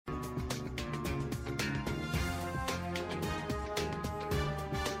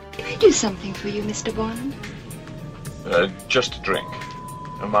Can I do something for you, Mr. Bond? Just a drink.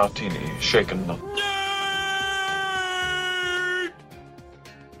 A martini, shaken not.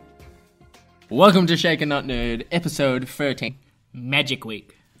 Welcome to Shaken Not Nerd, episode 13. Magic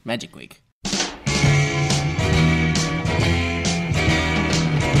Week. Magic Week.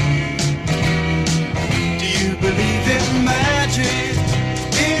 Do you believe in magic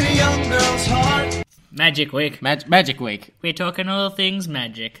in a young girl's heart? Magic Week. Magic Week. We're talking all things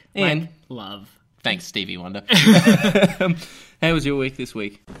magic. And- like love. Thanks, Stevie Wonder. How was your week this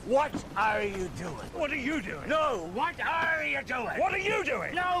week? What are you doing? What are you doing? No, what are you doing? What are you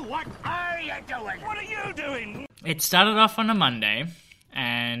doing? No, what are you doing? What are you doing? It started off on a Monday,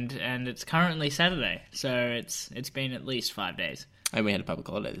 and it's currently Saturday, so it's been at least 5 days. And we had a public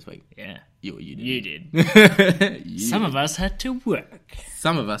holiday this week. Yeah. You did. You did. You Some did. of us had to work.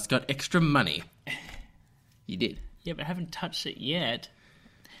 Some of us got extra money. You did. Yeah, but I haven't touched it yet.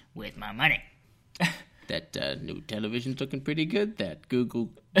 With my money. That new television's looking pretty good. That Google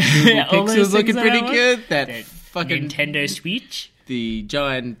All Pixel's those looking things I pretty want. good. That The fucking Nintendo Switch. the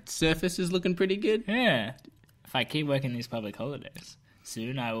giant Surface is looking pretty good. Yeah. If I keep working these public holidays,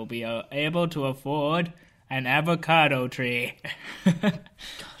 soon I will be able to afford an avocado tree.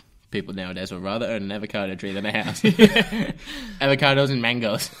 People nowadays would rather own an avocado tree than a house. Avocados and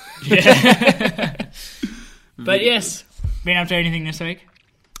mangoes. But yes, been up to anything this week?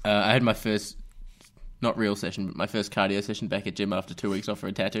 I had my first, not real session, but my first cardio session back at gym after 2 weeks off for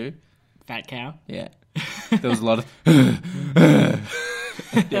a tattoo. Fat cow. Yeah. There was a lot of at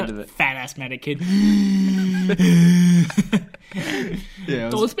the end of it. Fat asthmatic kid. Yeah,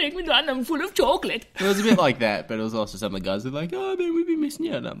 it was, Don't make me run, I'm full of chocolate. it was a bit like that, but it was also some of the guys who were like, oh man, we've been missing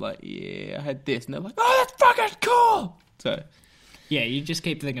you. And I'm like, yeah, I had this. And they're like, oh, that's fucking cool. So, Yeah, you just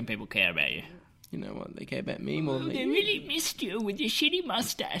keep thinking people care about you. you know what? They care about me more than They they really missed you with your shitty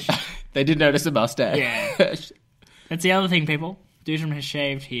mustache. They did notice a mustache. Yeah. That's the other thing, people. Dudrum has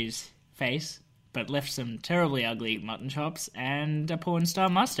shaved his face, but left some terribly ugly mutton chops and a porn star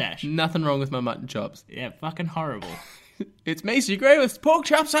mustache. Nothing wrong with my mutton chops. Yeah, fucking horrible. It's Macy Gray with pork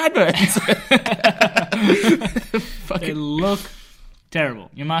chop sideburns. They Fucking look terrible.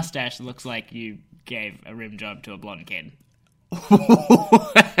 Your mustache looks like you gave a rim job to a blonde kid.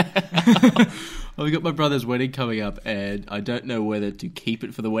 I've got my brother's wedding coming up, and I don't know whether to keep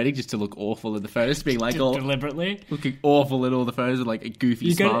it for the wedding just to look awful in the photos, being like all Deliberately. looking awful in all the photos with like a goofy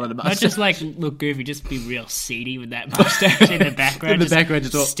You smile gotta, and a not mustache. just like look goofy, just be real seedy with that mustache in the background. In the background,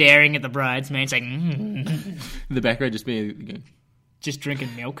 just all- staring at the bridesmaids, like in the background, just me going, just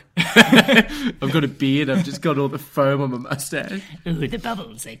drinking milk. I've got a beard. I've just got all the foam on my mustache. Ooh, the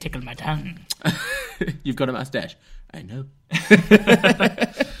bubbles, they tickle my tongue. You've got a mustache. I know.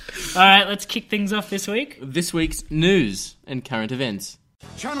 All right, let's kick things off this week. This week's news and current events.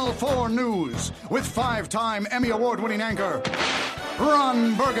 Channel 4 News with 5-time Emmy Award-winning anchor,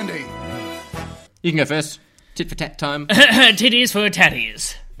 Ron Burgundy. You can go first. Tit for tat time. Titties for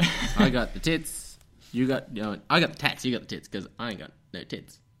tatties. I got the tits. You got, I got the tats. You got the tits because I ain't got no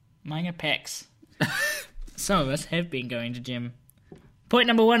tits. Mine are pecs. Some of us have been going to gym. Point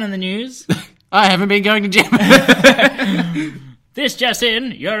number one on the news. I haven't been going to gym. This just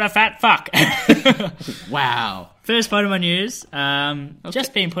in, you're a fat fuck. Wow. First point of my news,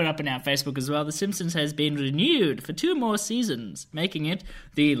 just being put up in our Facebook as well, The Simpsons has been renewed for 2 more seasons, making it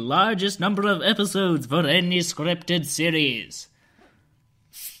the largest number of episodes for any scripted series.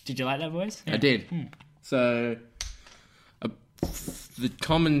 Did you like that voice? I did. So, the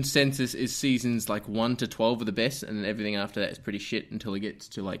common census is seasons like 1 to 12 are the best, and then everything after that is pretty shit until it gets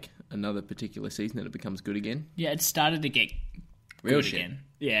to like another particular season and it becomes good again. Yeah, it started to get Real good shit. again.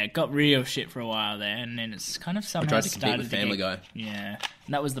 Yeah, it got real shit for a while there, and then it's kind of somehow tried to compete started with to Family get- Guy. Yeah,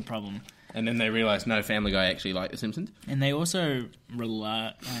 and that was the problem. And then they realised no, Family Guy actually liked The Simpsons. And they also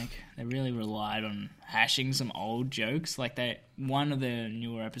they really relied on hashing some old jokes. Like one of the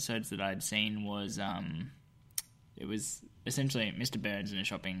newer episodes that I'd seen was it was essentially Mr. Burns in a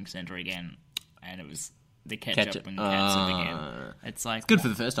shopping centre again, and it was the ketchup and catsup again. It's like Good for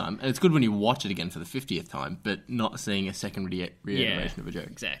the first time, and it's good when you watch it again for the 50th time, but not seeing a second reiteration of a joke.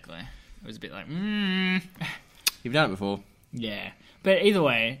 Exactly. It was a bit like You've done it before. yeah. But either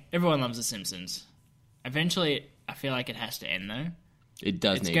way, everyone loves The Simpsons. Eventually, I feel like it has to end though. It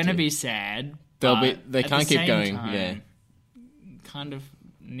does It's need going to to. be sad. They but can't at the keep same going. time, Yeah. kind of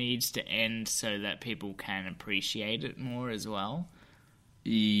needs to end so that people can appreciate it more as well.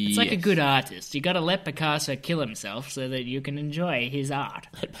 It's like a good artist. You got to let Picasso kill himself so that you can enjoy his art.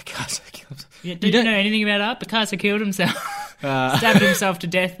 Let Picasso kill himself. Yeah, do you know anything about art? Picasso killed himself. Stabbed himself to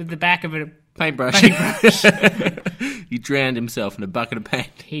death with the back of a Paintbrush. He drowned himself in a bucket of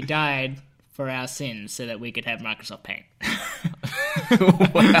paint. He died for our sins so that we could have Microsoft Paint.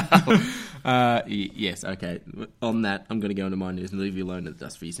 Wow. Yes, okay. On that, I'm going to go into my news and leave you alone at the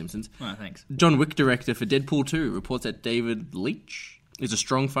dust for you Simpsons. Oh, thanks. John Wick director for Deadpool 2 reports that David Leitch is a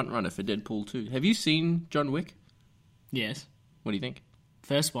strong frontrunner for Deadpool 2. Have you seen John Wick? Yes. What do you think?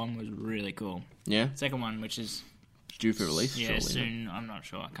 First one was really cool. Yeah? Second one, which is Due for release? yeah, shortly, soon. I'm not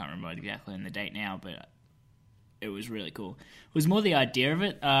sure. I can't remember exactly the date now, but it was really cool. It was more the idea of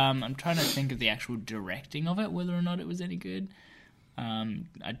it. I'm trying to think of the actual directing of it, whether or not it was any good.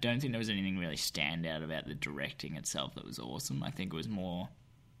 I don't think there was anything really stand out about the directing itself that was awesome. I think it was more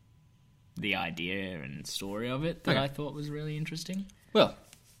the idea and story of it that Okay. I thought was really interesting. Well,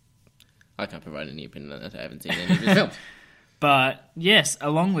 I can't provide any opinion on that. I haven't seen any of his films. But yes,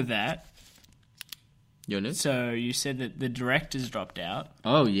 along with that, Your news? so you said that the directors dropped out.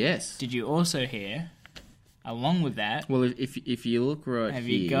 Oh, yes. Did you also hear, along with that, Well, if you look right Have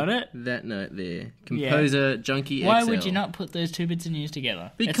here... you got it? That note there. Composer Junkie why XL. would you not put those two bits of news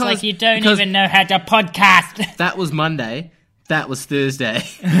together? It's Because- like you don't because- even know how to podcast. That was Monday. That was Thursday.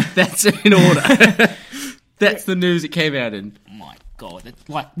 That's in order. That's the news it came out in. Oh my god, it's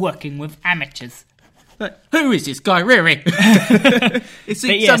like working with amateurs. Like, who is this guy Riri? Is he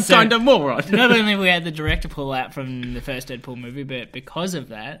But yeah, some so- kind of moron? Not only we had the director pull out from the first Deadpool movie, but because of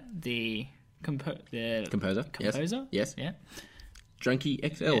that, the Composer? composer? Yes. Yeah. Junkie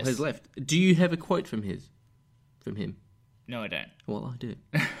XL Yes. has left. Do you have a quote from him? No, I don't. Well, I do.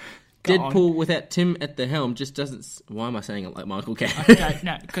 Go Deadpool without Tim at the helm just doesn't... Why am I saying it like Michael Caine? I don't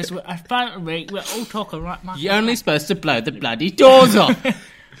know, because we're all talking right now. You're only supposed to blow the bloody doors off. I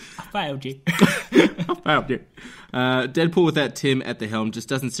failed you. Deadpool without Tim at the helm just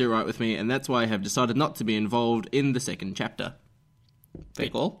doesn't sit right with me, and that's why I have decided not to be involved in the second chapter. Fair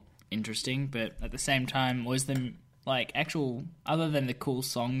call. Interesting, but at the same time, was the actual, other than the cool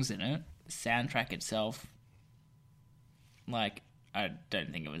songs in it, the soundtrack itself, I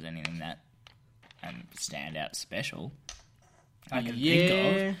don't think it was anything that stand out special. I can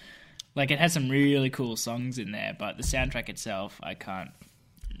think of. It had some really cool songs in there, but the soundtrack itself, I can't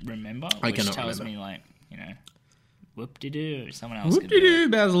remember. Which cannot tells remember. me, whoop-de-doo, or someone else could do it. Whoop-de-doo,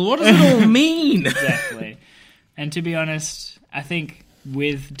 Basil. What does it all mean? Exactly. And to be honest, I think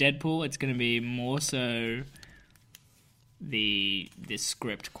with Deadpool, it's going to be more so the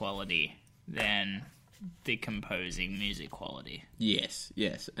script quality than the composing music quality. Yes.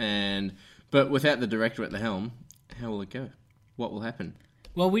 But without the director at the helm, how will it go? What will happen?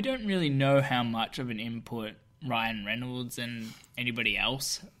 Well, we don't really know how much of an input Ryan Reynolds and anybody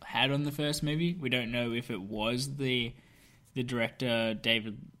else had on the first movie. We don't know if it was the director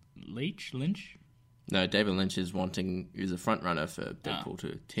David Lynch. No, David Lynch is a front runner for Deadpool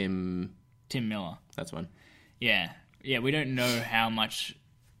 2. Tim Miller. That's one. Yeah, we don't know how much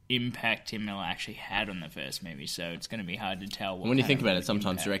impact Tim Miller actually had on the first movie, so it's going to be hard to tell. When you think about it,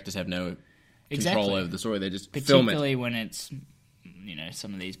 sometimes directors have no Exactly. control over the story. They just film it. Particularly when it's,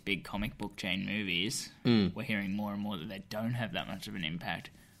 some of these big comic book chain movies, we're hearing more and more that they don't have that much of an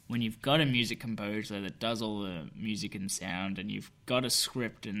impact. When you've got a music composer that does all the music and sound, and you've got a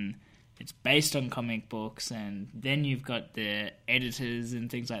script and it's based on comic books, and then you've got the editors and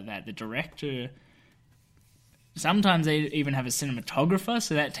things like that, the director... Sometimes they even have a cinematographer,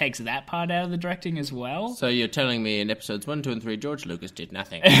 so that takes that part out of the directing as well. So you're telling me in episodes 1, 2, and 3, George Lucas did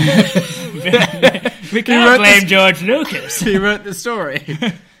nothing. We can't blame George Lucas. He wrote the story.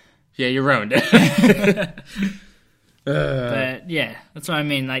 Yeah, you ruined it. But yeah, that's what I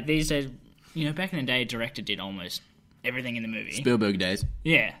mean. These days, back in the day, a director did almost everything in the movie. Spielberg days.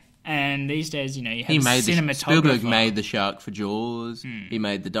 Yeah, and these days, you have a cinematographer. Spielberg made the shark for Jaws. He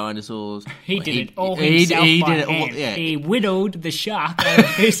made the dinosaurs. He did it all himself by hand. Yeah. He whittled the shark out of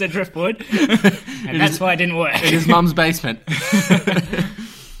a piece of driftwood, and that's why it didn't work. In his mum's basement.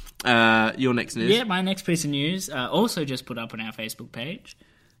 Your next news. Yeah, my next piece of news, also just put up on our Facebook page.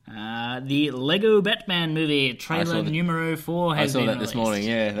 The Lego Batman movie trailer numero 4 has been I saw that released. this morning.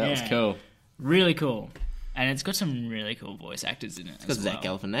 Yeah, that was cool. Really cool. And it's got some really cool voice actors in it. It's got Zach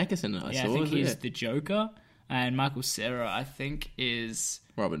Galifianakis in it. I think he's the Joker, and Michael Cera, I think, is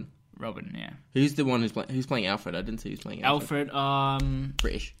Robin. Yeah. Who's the one who's playing Alfred? I didn't see who's playing Alfred.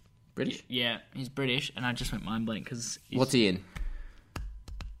 British. Yeah, he's British, and I just went mind blank because. What's he in?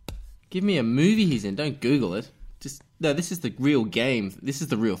 Give me a movie he's in. Don't Google it. This is the real game. This is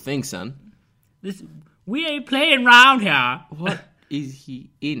the real thing, son. We ain't playing round here. What is he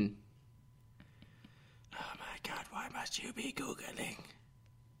in? God, why must you be Googling?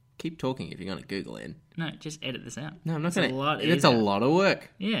 Keep talking if you're going to Google it. No, just edit this out. No, I'm not going to. It's a lot of work.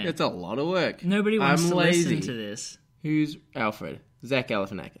 Yeah. It's a lot of work. Nobody wants to lazy. listen to this. Who's Alfred? Zach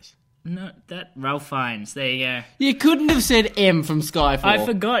Galifianakis. No, that Ralph Fiennes. There you go. You couldn't have said M from Skyfall. I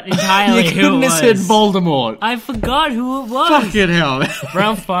forgot entirely You who couldn't it have was. said Voldemort. I forgot who it was. Fucking hell.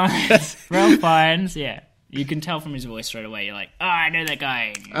 Ralph Fiennes. Ralph Fiennes, yeah. You can tell from his voice straight away. You're like, oh, I know that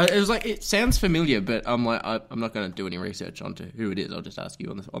guy. It was like, it sounds familiar, but I'm like, I'm not going to do any research onto who it is. I'll just ask you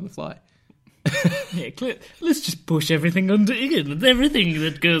on the fly. Yeah, let's just push everything onto Ian. And everything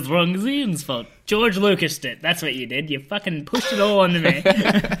that goes wrong is Ian's fault. George Lucas did. That's what you did. You fucking pushed it all onto me.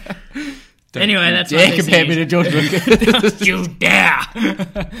 Anyway, that's Yeah, my compare me to George Lucas. Don't you dare!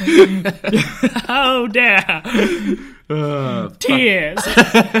 How dare! Tears.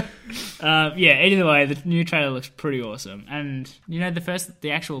 Yeah. Anyway, the new trailer looks pretty awesome, and you know the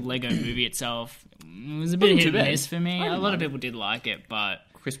actual Lego movie itself was a bit Wasn't hit too and bad. miss for me. I A didn't lot of mind it. people did like it, but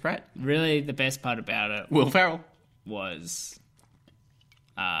Chris Pratt. really the best part about it Will Ferrell. was,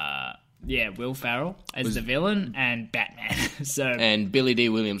 Will Ferrell as the villain and Batman. So And Billy D.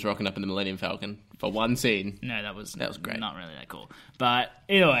 Williams rocking up in the Millennium Falcon for one scene. no, that was great. Not really that cool, but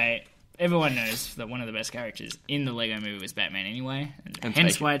anyway. Everyone knows that one of the best characters in the Lego movie was Batman anyway, and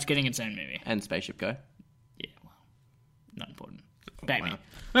hence Spaceship. why it's getting its own movie. And Spaceship Go. Yeah, well, not important. Batman.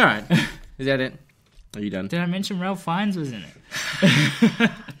 All right. Is that it? Are you done? Did I mention Ralph Fiennes was in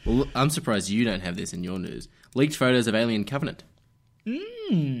it? Well, I'm surprised you don't have this in your news. Leaked photos of Alien Covenant.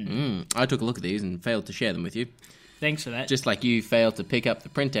 I took a look at these and failed to share them with you. Thanks for that. Just like you failed to pick up the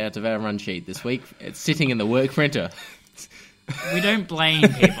printout of our run sheet this week. It's sitting in the work printer. We don't blame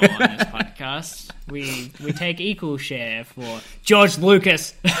people on this podcast. We take equal share for George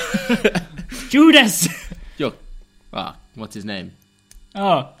Lucas. Judas! What's his name?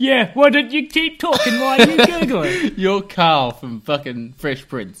 Oh, yeah, why don't you keep talking while you Googling? You're Carl from fucking Fresh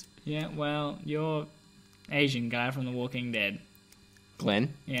Prince. Yeah, well, you're Asian guy from The Walking Dead.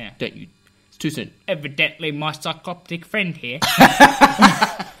 Glenn, Yeah. don't you... It's too soon. Evidently my psychoptic friend here.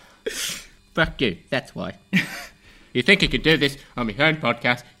 Fuck you, that's why. You think you could do this on my own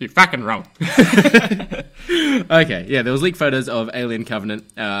podcast? You're fucking wrong. Okay, yeah, there was leaked photos of Alien Covenant.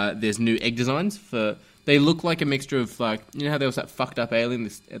 There's new egg designs for... They look like a mixture of, like... You know how there was that fucked up alien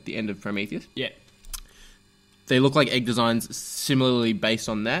at the end of Prometheus? Yeah. They look like egg designs similarly based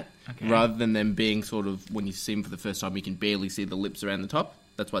on that, Okay. rather than them being sort of... When you see them for the first time, you can barely see the lips around the top.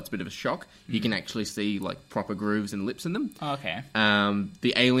 That's why it's a bit of a shock. You can actually see, like, proper grooves and lips in them. Okay.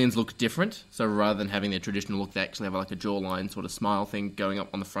 The aliens look different, so rather than having their traditional look, they actually have like a jawline sort of smile thing going up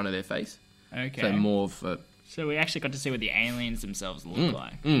on the front of their face. Okay. So more of a So we actually got to see what the aliens themselves look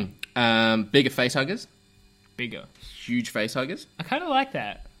like. bigger face huggers, Bigger. huge face huggers. I kind of like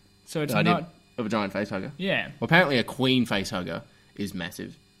that. So it's The idea not... of a giant face hugger. Yeah. Well, apparently a queen face hugger is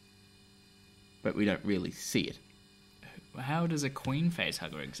massive, but we don't really see it How does a queen face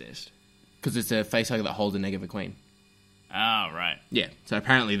hugger exist? because it's a face hugger that holds an egg of a queen. Oh, right. Yeah. So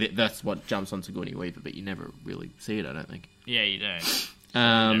apparently that's what jumps on Sigourney Weaver, but you never really see it. I don't think. Yeah, you don't.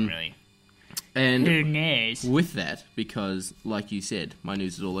 Don't really. And Who knows? with that, because, like you said, my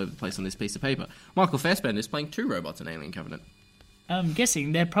news is all over the place on this piece of paper, Michael Fassbender is playing two robots in Alien Covenant. I'm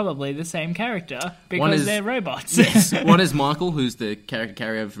guessing they're probably the same character One because is- they're robots. One is Michael, who's the character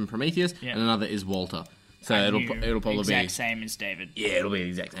carryover from Prometheus, Yeah. and another is Walter. So And it'll probably exact be... same as David. Yeah, it'll be the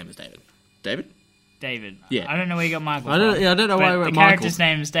exact same as David. David? David. Yeah. I don't know where you got Michael I don't from, know why I but went the Michael. character's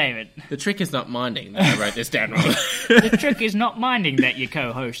name is David. The trick is not minding that I wrote this down wrong. The trick is not minding that your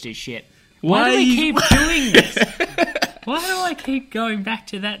co-host is shit. Why Why do are we you- keep doing this? Why do I keep going back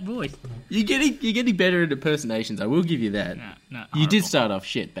to that voice? You're getting better at impersonations, I will give you that. No, You did horrible. start off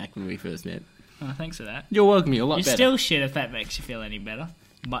shit back when we first met. Oh, thanks for that. You're welcome, you're a lot You're better. still shit if that makes you feel any better.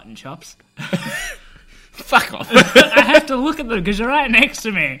 Mutton chops. Fuck off. I have to look at them because you're right next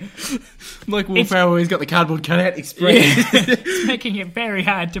to me. Like Will Ferrell, he's got the cardboard cutout express. It's making it very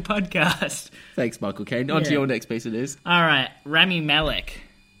hard to podcast. Thanks, Michael Caine. On to Yeah. your next piece of news. All right, Rami Malek.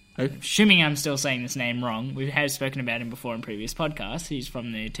 Okay. Assuming I'm still saying this name wrong, we have spoken about him before in previous podcasts. He's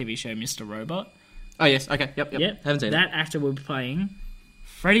from the TV show Mr. Robot. Oh, yes, okay, yep. Yep. Haven't seen that it. actor will be playing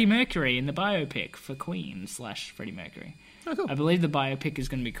Freddie Mercury in the biopic for Queen / Freddie Mercury. Oh, cool. I believe the biopic is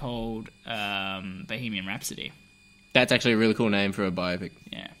going to be called Bohemian Rhapsody. That's actually a really cool name for a biopic.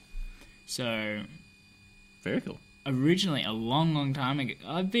 Yeah. So Very cool. originally, a long time ago,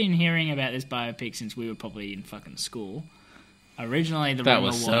 I've been hearing about this biopic since we were probably in fucking school. Originally, the That rumor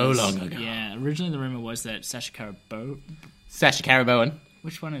was so long ago. Yeah, originally the rumor was that Sacha Sacha Baron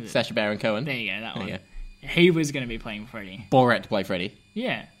Which one is it? Sacha Baron Cohen. There you go, that There one. you He was going to be playing Freddy. Borat to play Freddy.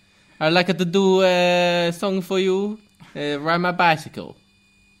 Yeah. I'd like to do a song for you. Ride my bicycle.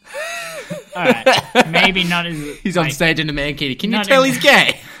 All right. Maybe not as... He's on like, stage in a man kitty. Can you not tell in- he's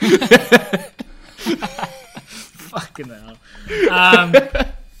gay? Fuck. Fucking hell.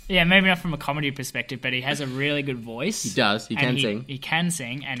 Yeah, maybe not from a comedy perspective, but he has a really good voice. He does. He can sing. He can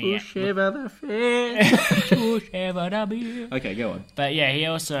sing, and Push over the fence. Push over the beer. Okay, go on. But yeah, he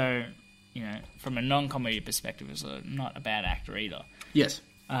also, from a non-comedy perspective, is not a bad actor either. Yes.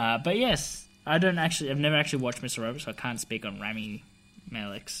 But yes, I've never actually watched Mr. Robot, so I can't speak on Rami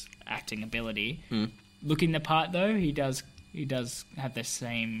Malek's acting ability. Looking the part though, he does have the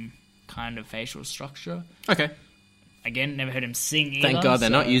same kind of facial structure. Okay. Again, never heard him sing either. Thank God they're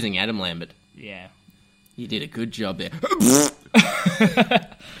not using Adam Lambert. Yeah. You did a good job there.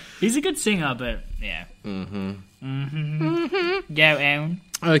 He's a good singer, but yeah. Go, Aaron.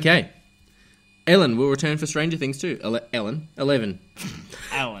 Okay. Ellen will return for Stranger Things 2. Ellen. 11.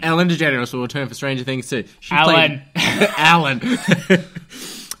 Alan. Ellen DeGeneres will return for Stranger Things 2. Alan. Alan.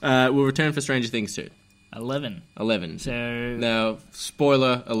 Will return for Stranger Things 2. 11. So now,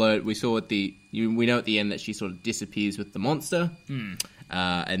 spoiler alert: we saw we know at the end that she sort of disappears with the monster,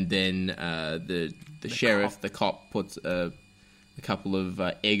 and then the sheriff, the cop, puts a couple of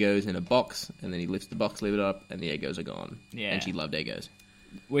Eggos in a box, and then he lifts the box lid up, and the Eggos are gone. Yeah, and she loved Eggos,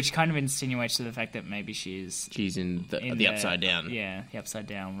 which kind of insinuates to the fact that maybe she's in the upside down. Yeah, the upside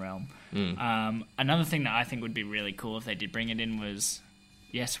down realm. Another thing that I think would be really cool if they did bring it in was,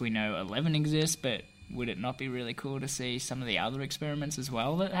 yes, we know 11 exists, but would it not be really cool to see some of the other experiments as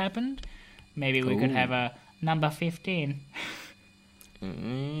well that happened? Maybe we could have a number 15.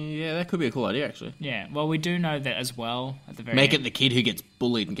 Yeah, that could be a cool idea, actually. Yeah, well, we do know that as well at the very Make end. it the kid who gets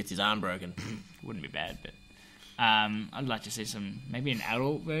bullied and gets his arm broken. Wouldn't be bad, but I'd like to see maybe an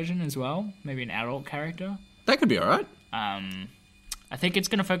adult version as well. Maybe an adult character. That could be alright. I think it's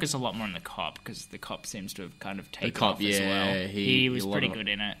going to focus a lot more on the cop, because the cop seems to have kind of taken off as well. He was pretty good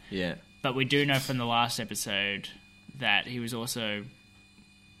in it. Yeah. But we do know from the last episode that he was also,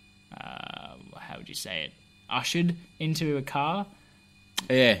 how would you say it, ushered into a car.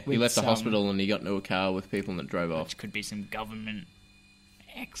 Yeah, he left the hospital and he got into a car with people that drove off. Which could be some government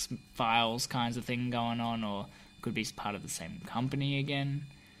X-Files kinds of thing going on, or could be part of the same company again.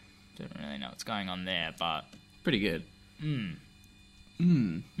 Don't really know what's going on there, but... Pretty good. Go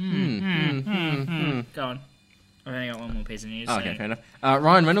on. I've only got one more piece of news. Okay, fair enough.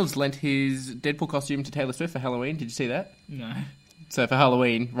 Ryan Reynolds lent his Deadpool costume to Taylor Swift for Halloween. Did you see that? No. So for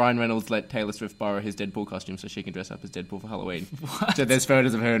Halloween, Ryan Reynolds let Taylor Swift borrow his Deadpool costume so she can dress up as Deadpool for Halloween. What? So there's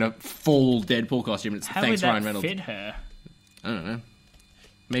photos of her in a full Deadpool costume. It's How thanks would that Ryan Reynolds. fit her? I don't know.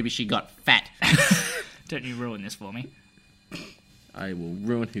 Maybe she got fat. Don't you ruin this for me. I will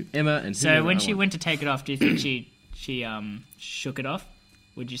ruin whoever and So when she went to take it off, do you think she shook it off?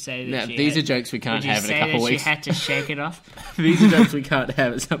 Would you say that these are jokes we can't have in a couple of weeks. She had to shake it off? These are jokes we can't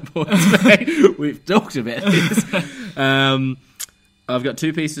have at some point. We've talked about this. I've got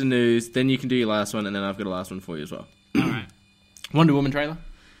 2 pieces of news, then you can do your last one, and then I've got a last one for you as well. Alright. Wonder Woman trailer?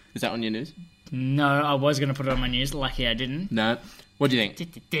 Is that on your news? No, I was going to put it on my news. Lucky I didn't. No. What do you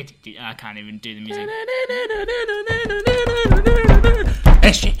think? I can't even do the music.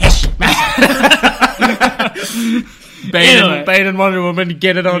 Bane and Wonder Woman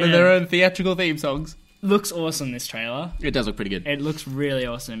get it on in their own theatrical theme songs. Looks awesome, this trailer. It does look pretty good. It looks really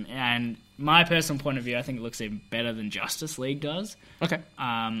awesome. And my personal point of view, I think it looks even better than Justice League does. Okay.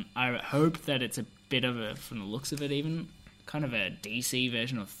 I hope that it's a bit of a, from the looks of it even, kind of a DC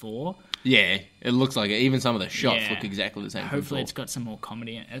version of Thor. Yeah, it looks like it. Even some of the shots look exactly the same. Hopefully it's got some more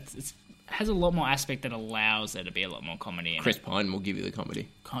comedy in it. It has a lot more aspect that allows there to be a lot more comedy in it. Chris Pine will give you the comedy.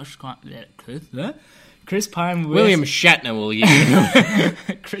 Chris Pine will... William Shatner will give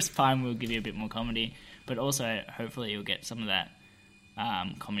you Chris Pine will give you a bit more comedy, but also hopefully you'll get some of that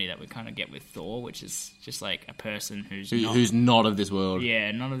comedy that we kind of get with Thor, which is just like a person who's not of this world.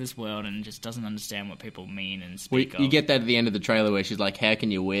 Yeah, not of this world, and just doesn't understand what people mean and speak of. You get that at the end of the trailer where she's like, how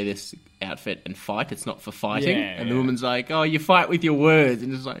can you wear this outfit and fight? It's not for fighting. And the woman's like, oh, you fight with your words.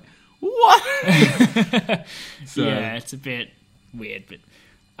 And it's like, what? Yeah, it's a bit weird, but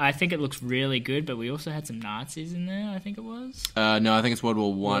I think it looks really good, but we also had some Nazis in there, I think it was. No, I think it's World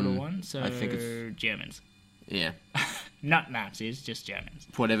War One. World War One, so I think it's Germans. Yeah. Not Nazis, just Germans.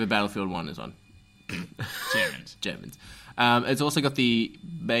 Whatever Battlefield 1 is on. Germans. It's also got the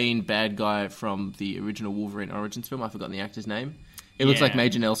main bad guy from the original Wolverine Origins film. I've forgotten the actor's name. It looks like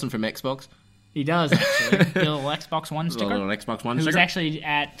Major Nelson from Xbox. He does, actually. The little Xbox One sticker. The little Xbox One sticker. He was actually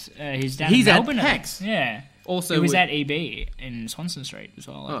at... he's down in Melbourne. He's at PAX. Yeah. Also, he was at EB in Swanston Street as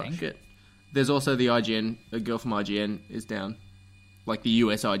well, I think. Oh, shit. There's also the IGN. A girl from IGN is down. Like the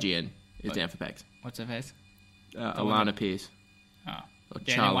US IGN is down for PAX. What's her face? Alana Pierce. Oh. Or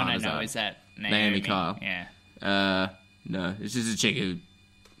The only one I know is that Naomi Kyle. Yeah. No, it's just a chick who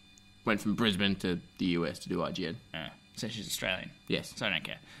went from Brisbane to the US to do IGN. So she's Australian. Yes. So I don't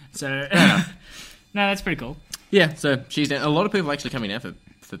care. So no, that's pretty cool. Yeah, so she's a lot of people actually coming out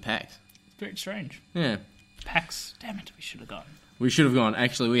for PAX. It's pretty strange. Yeah. PAX, damn it, we should have gone. We should have gone.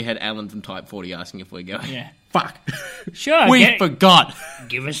 Actually, we had Alan from Type 40 asking if we're going. Yeah. Fuck. Sure. We forgot.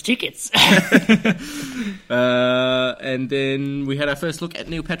 Give us tickets. And then we had our first look at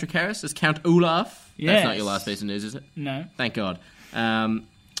Neil Patrick Harris as Count Olaf. Yes. That's not your last piece of news, is it? No. Thank God.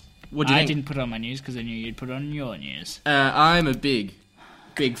 What do you I think? didn't put it on my news because I knew you'd put it on your news. I'm a big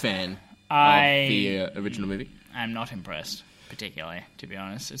fan of the original movie. I'm not impressed, particularly, to be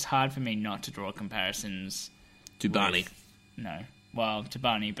honest. It's hard for me not to draw comparisons To Barney. No. Well, to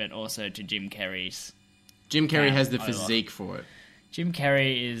Barney, but also to Jim Carrey's. Jim Carrey Count has the Olaf. physique for it. Jim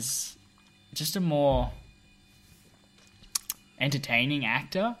Carrey is just a more entertaining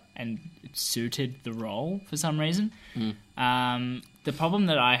actor, and it suited the role for some reason. The problem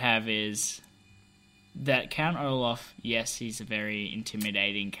that I have is that Count Olaf, yes, he's a very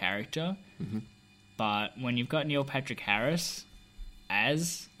intimidating character, but when you've got Neil Patrick Harris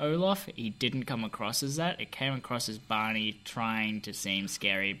as Olaf, he didn't come across as that. It came across as Barney trying to seem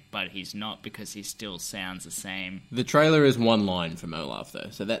scary, but he's not because he still sounds the same. The trailer is one line from Olaf, though,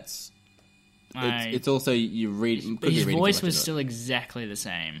 so that's... It's also, you read... His voice was still exactly the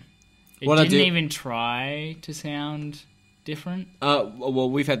same. It What I didn't do- even try to sound different. Well,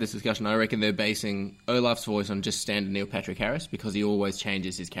 we've had this discussion. I reckon they're basing Olaf's voice on just standard Neil Patrick Harris because he always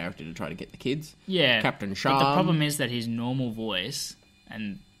changes his character to try to get the kids. Yeah, Captain But the Charm. problem is that his normal voice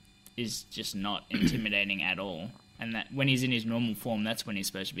and is just not intimidating at all. And that when he's in his normal form, that's when he's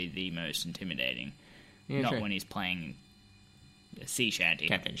supposed to be the most intimidating. Yeah, not true. when he's playing a sea shanty.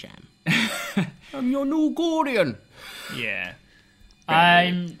 Captain Sham. I'm your new Gordian. Yeah.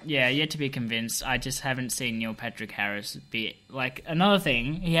 I'm yet to be convinced. I just haven't seen Neil Patrick Harris be like another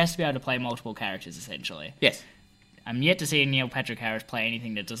thing. He has to be able to play multiple characters essentially. Yes. I'm yet to see Neil Patrick Harris play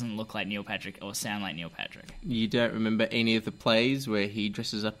anything that doesn't look like Neil Patrick or sound like Neil Patrick. You don't remember any of the plays where he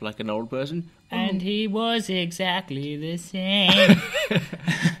dresses up like an old person? And he was exactly the same.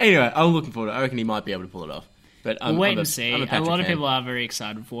 Anyway, I'm looking forward to it. I reckon he might be able to pull it off. But We'll wait and see. I'm A Patrick lot of fan. people are very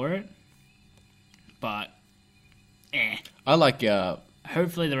excited for it, but I like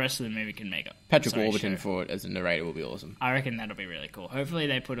hopefully the rest of the movie can make up. Patrick Sorry, Warburton sure. for it as a narrator will be awesome. I reckon that'll be really cool. Hopefully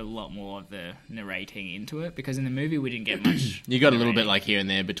they put a lot more of the narrating into it, because in the movie we didn't get much. You got a little bit narrating. like here and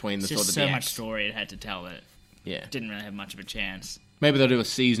there between the It's sort just of so the much acts. story it had to tell that Yeah. didn't really have much of a chance. Maybe they'll do a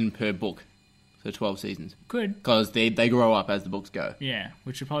season per book. So 12 seasons. Good. Because they grow up as the books go. Yeah,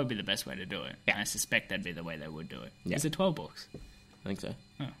 which would probably be the best way to do it. Yeah. And I suspect that'd be the way they would do it. Yeah. Is it 12 books? I think so.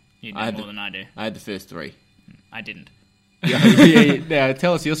 Oh, you I know had more the- than I do. I had the first 3. I didn't. Now,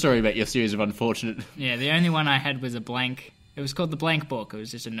 tell us your story about your series of unfortunate... Yeah, the only one I had was a blank. It was called the blank book. It was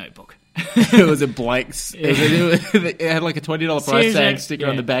just a notebook. It was a blank... It had like a $20 price Series tag of- sticker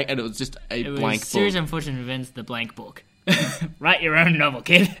on yeah. the back, and it was just a It was blank Series book. of Unfortunate Events, the blank book. Write your own novel,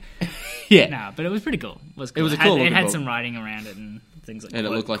 kid. Yeah. Nah, but it was pretty cool. It was cool. It was a had- cool It looking had book. some writing around it and things like And it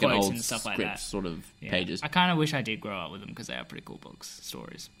looked like an quotes old and stuff script like that. sort of Yeah. pages. I kind of wish I did grow up with them because they are pretty cool books,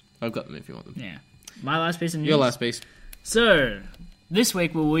 stories. I've got them if you want them. Yeah. My last piece of news. Your last piece. So, this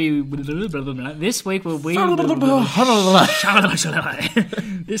week will we... This week will we...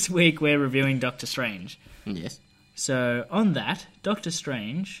 This week we're reviewing Doctor Strange. Yes. So, on that, Doctor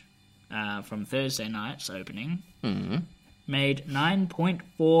Strange, from Thursday night's opening, made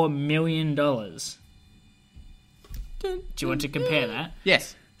 $9.4 million. Do you want to compare that?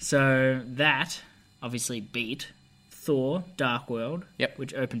 Yes. So, that obviously beat Thor Dark World, Yep.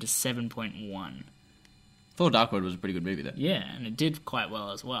 which opened to 7.1. Thor Dark World was a pretty good movie, though. Yeah, and it did quite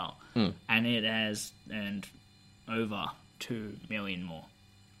well as well. And it has earned over 2 million more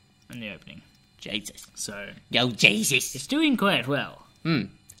in the opening. Jesus. So, Yo, Jesus. it's doing quite well.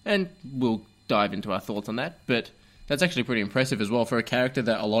 And we'll dive into our thoughts on that, but that's actually pretty impressive as well for a character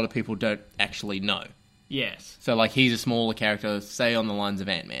that a lot of people don't actually know. Yes. So, like, he's a smaller character, say on the lines of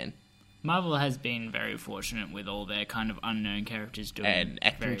Ant-Man. Marvel has been very fortunate with all their kind of unknown characters doing And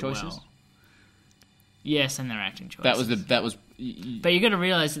acting very choices? well. Yes, and their acting choices. That was But you got to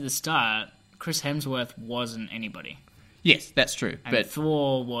realize at the start, Chris Hemsworth wasn't anybody, yes, that's true. and But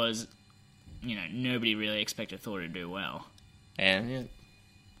Thor was, nobody really expected Thor to do well. and yeah,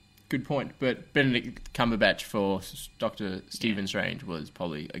 good point. But Benedict Cumberbatch for Dr. Stephen Strange was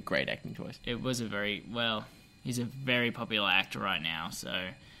probably a great acting choice. It was he's a very popular actor right now, so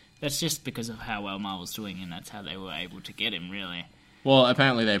that's just because of how well Marvel's doing, and that's how they were able to get him, really. Well,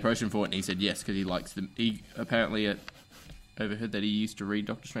 apparently they approached him for it, and he said yes because he likes them. He apparently overheard that he used to read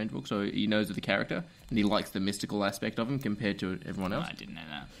Doctor Strange books, so he knows of the character, and he likes the mystical aspect of him compared to everyone else. I didn't know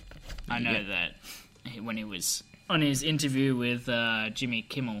that. I know that when he was on his interview with Jimmy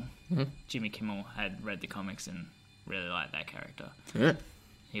Kimmel, Jimmy Kimmel had read the comics and really liked that character. Yeah.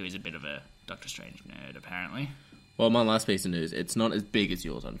 He was a bit of a Doctor Strange nerd, apparently. Well, my last piece of news, it's not as big as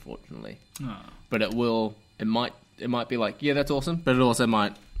yours, unfortunately. Oh. But it might be like, yeah, that's awesome, but it also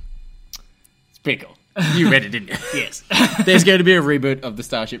might... It's pretty cool. You read it, didn't you? Yes. There's going to be a reboot of the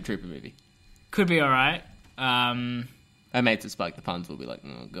Starship Trooper movie. Could be alright. Our mates at Spike the Puns will be like,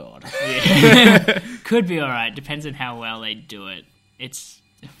 oh, God. Could be alright. Depends on how well they do it. It's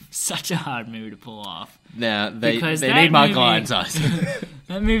such a hard movie to pull off. Now, they that need Michael movie- Ironside.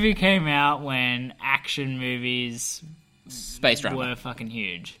 That movie came out when action movies Space drama. were fucking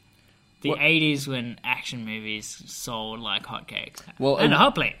huge. The What- 80s when action movies sold like hotcakes. Well, and it- a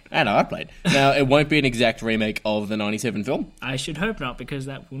hot plate. And I played. Now, it won't be an exact remake of the 97 film. I should hope not, because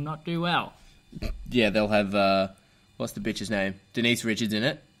that will not do well. Yeah, they'll have, what's the bitch's name? Denise Richards in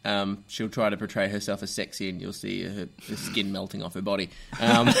it. She'll try to portray herself as sexy, and you'll see her skin melting off her body.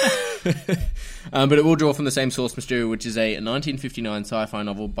 But it will draw from the same source material, which is a 1959 sci-fi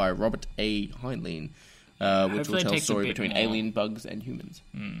novel by Robert A. Heinlein, which will Hopefully it tell a takes a story bit between more. alien, bugs, and humans.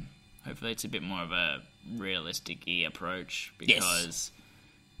 Hopefully it's a bit more of a realistic-y approach, because,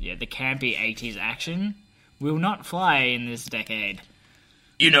 yeah, the campy 80s action will not fly in this decade.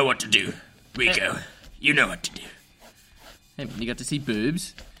 You know what to do, Rico. You know what to do. Hey, man, you got to see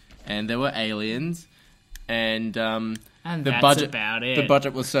boobs, and there were aliens, and And the that's budget about it. The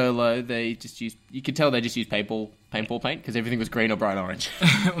budget was so low, they just used. You could tell they just used paintball paint because everything was green or bright orange.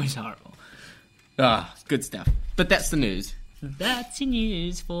 It was horrible. Good stuff. But that's the news. That's your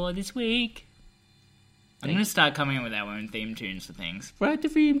news for this week. I'm going to start coming up with our own theme tunes for things. Write the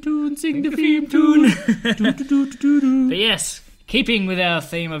theme tune, sing the theme tune. But yes, keeping with our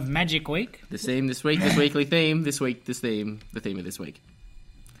theme of Magic Week. The theme this week, this weekly theme, this week, this theme, the theme of this week.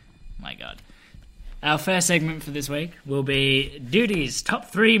 My God. Our first segment for this week will be Duty's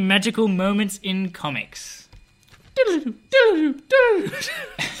Top 3 Magical Moments in Comics.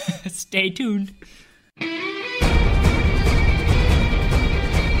 Stay tuned.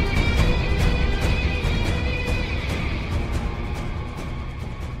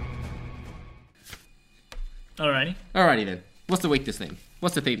 Alrighty. Alrighty then. What's the week this theme?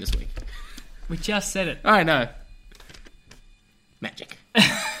 What's the theme this week? We just said it. I know. Magic.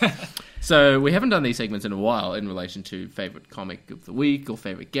 So we haven't done these segments in a while in relation to favourite comic of the week or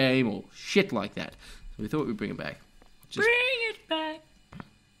favourite game or shit like that. So we thought we'd bring it back. Just Bring it back.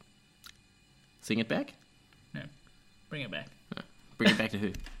 sing it back? No. Bring it back. Bring it back to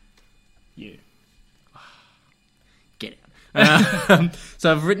who? You. Get out.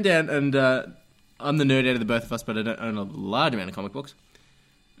 So I've written down, and I'm the nerd out of the both of us, but I don't own a large amount of comic books.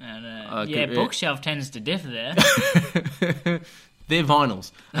 And, Okay, bookshelf tends to differ there. They're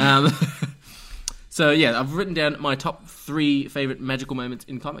vinyls. So yeah, I've written down my top 3 favourite magical moments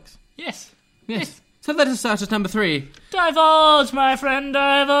in comics. Yes. Yes. So let us start at number 3. Divulge, my friend,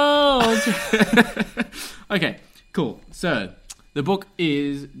 divulge. Okay, cool. So the book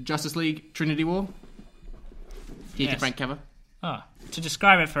is Justice League Trinity War. Here's the Yes. front cover. Oh, to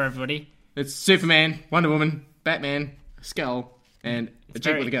describe it for everybody, It's Superman, Wonder Woman, Batman, Skull, and a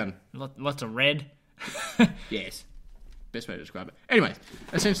chick with a gun. Lots of red. Yes. Best way to describe it. Anyways,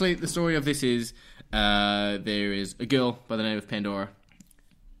 essentially the story of this is there is a girl by the name of Pandora.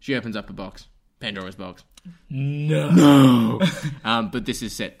 She opens up a box. Pandora's box. No. But this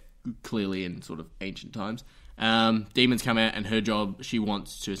is set clearly in sort of ancient times. Demons come out, and her job, she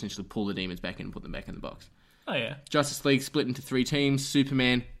wants to essentially pull the demons back in and put them back in the box. Oh, yeah. Justice League split into 3 teams.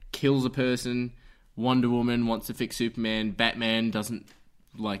 Superman kills a person. Wonder Woman wants to fix Superman. Batman don't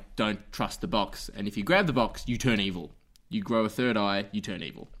trust the box. And if you grab the box, you turn evil. You grow a third eye, you turn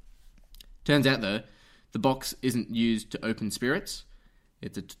evil. Turns out, though, the box isn't used to open spirits.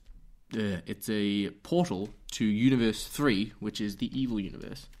 It's a portal to Universe 3, which is the evil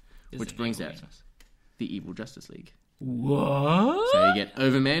universe, which brings out the evil Justice League. What? So you get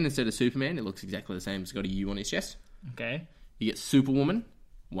Overman instead of Superman. It looks exactly the same. It's got a U on his chest. Okay. You get Superwoman,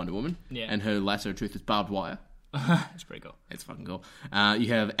 Wonder Woman, Yeah. and her lasso of truth is barbed wire. That's pretty cool. It's fucking cool. You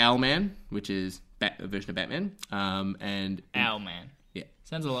have Owlman, which is a version of Batman, and Owlman. yeah,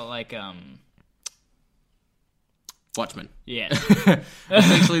 Sounds a lot like, Watchmen. yeah.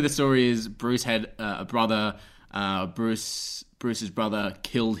 Essentially, the story is Bruce had a brother. Bruce's brother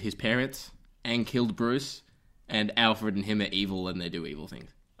killed his parents and killed Bruce, and Alfred and him are evil, and they do evil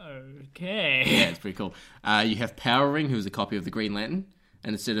things. Okay. Yeah, it's pretty cool. You have Power Ring, who's a copy of the Green Lantern.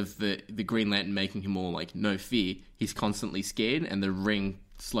 and instead of the Green Lantern making him all like no fear, he's constantly scared, and the ring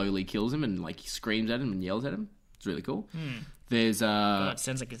slowly kills him and like he screams at him and yells at him. It's really cool. There's God, it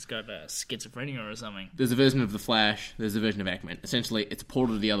sounds like it's got schizophrenia or something. There's a version of the Flash. There's a version of Aquaman. Essentially, it's a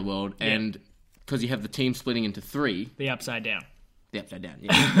portal to the other world, and because you have the team splitting into three, The Upside Down. the Upside Down.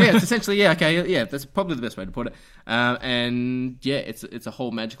 Yeah, it's essentially that's probably the best way to put it. And yeah, it's a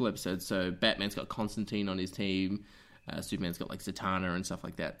whole magical episode. So Batman's got Constantine on his team. Superman's got like Zatanna and stuff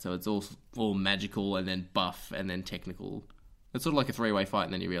like that. So it's all magical and then buff and then technical. It's sort of like a three-way fight,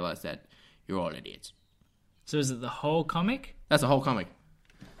 and then you realise that you're all idiots. So is it the whole comic? That's the whole comic.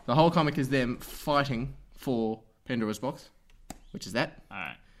 The whole comic is them fighting for Pandora's box, which is that. All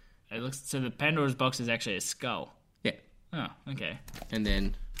right. It looks so the Pandora's box is actually a skull. Yeah. Oh, okay. And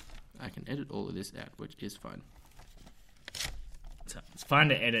then I can edit all of this out, which is fine. So it's fun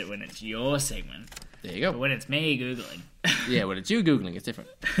to edit when it's your segment, There you go. but when it's me googling, Yeah, when it's you Googling, it's different.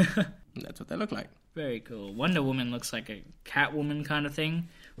 And that's what they look like. very cool. Wonder Woman looks like a Catwoman kind of thing.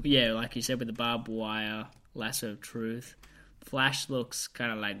 Yeah, like you said, with the barbed wire, lasso of truth. Flash looks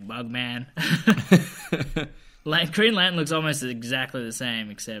kind of like Bugman. Like Green Lantern looks almost exactly the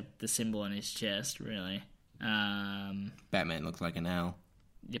same, except the symbol on his chest. Really. Batman looks like an owl.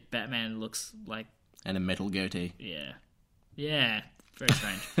 Yeah, Batman looks like And a metal goatee. yeah, very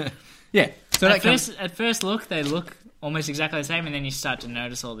strange. Yeah. So at first look, they look almost exactly the same, and then you start to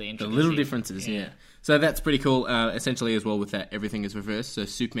notice all the the intricacies. little differences, yeah. So that's pretty cool. Essentially, as well with that, everything is reversed. So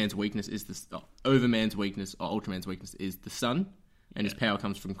Superman's weakness is Overman's weakness, or Ultraman's weakness is the sun, and his power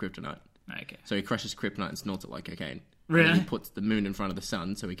comes from kryptonite. Okay. So he crushes kryptonite and snorts it like cocaine. Really? And he puts the moon in front of the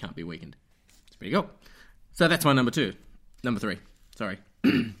sun, so he can't be weakened. It's pretty cool. So that's my number 2. Number 3. Sorry.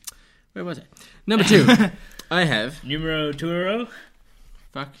 Where was I? Number 2. I have... Numero Turo?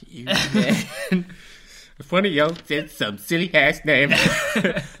 Fuck you, man. Funny, yo, said some silly ass name.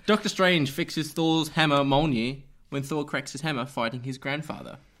 Doctor Strange fixes Thor's hammer Mjolnir when Thor cracks his hammer fighting his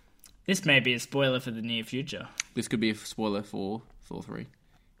grandfather. This may be a spoiler for the near future. This could be a spoiler for Thor 3.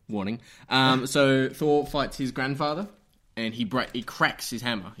 Warning. So Thor fights his grandfather, and he cracks his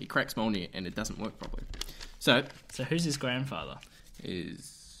hammer. He cracks Mjolnir, and it doesn't work properly. So who's his grandfather?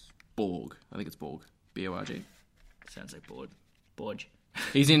 is Borg. I think it's Borg. B-O-R-G. Sounds like Borg.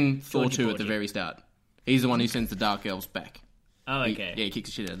 He's in Thor Georgie 2 at the Borgie. very start. He's the one who sends the Dark Elves back. Oh, okay. He kicks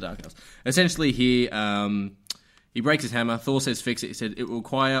the shit out of the Dark Elves. Essentially, he breaks his hammer. Thor says, fix it. He said, it will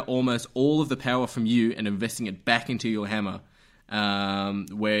require almost all of the power from you and investing it back into your hammer,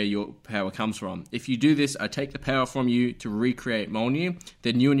 where your power comes from. If you do this, I take the power from you to recreate Mjolnir.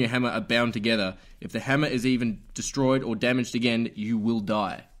 Then you and your hammer are bound together. If the hammer is even destroyed or damaged again, you will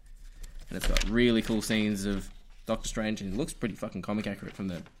die. And it's got really cool scenes of Doctor Strange, and it looks pretty fucking comic accurate from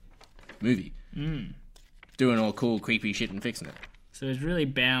the movie. Doing all cool, creepy shit and fixing it. So it's really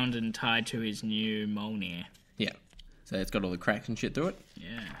bound and tied to his new Mjolnir. Yeah. So it's got all the cracks and shit through it,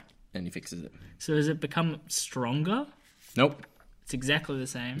 Yeah. and he fixes it. So has it become stronger? Nope. It's exactly the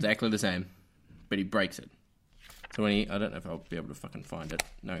same. Exactly the same. But he breaks it. So when I don't know if I'll be able to fucking find it.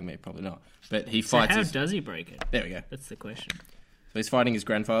 Knowing me, probably not. But he So fights how his... does he break it? There we go. That's the question. So he's fighting his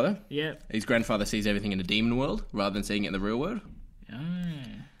grandfather. Yep. His grandfather sees everything in a demon world, rather than seeing it in the real world. Ah.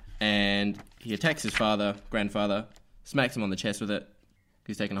 And he attacks his grandfather, smacks him on the chest with it.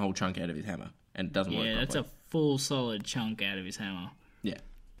 He's taken a whole chunk out of his hammer. And it doesn't work Yeah, that's properly. a full solid chunk out of his hammer. Yeah.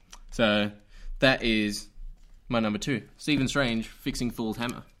 So that is my number 2. Stephen Strange fixing Thor's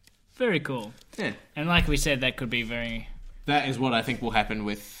hammer. Very cool. Yeah. And like we said, that could be very... That is what I think will happen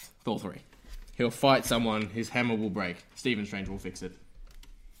with Thor 3. He'll fight someone, his hammer will break. Stephen Strange will fix it.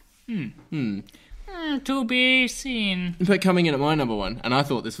 to be seen. But coming in at my number 1, and I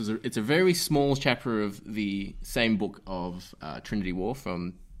thought this was it's a very small chapter of the same book of Trinity War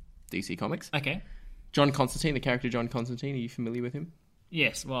from DC Comics. Okay. John Constantine, the character John Constantine, are you familiar with him?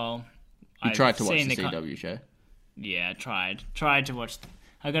 Yes, well... You tried to watch the seen CW show. Yeah, I tried. Tried to watch...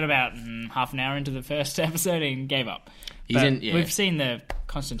 I got about half an hour into the first episode and gave up. We've seen the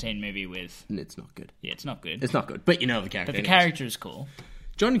Constantine movie with... And it's not good. Yeah, it's not good. It's not good, but you know the character. But the anyways. character is cool.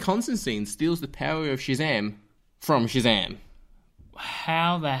 John Constantine steals the power of Shazam from Shazam.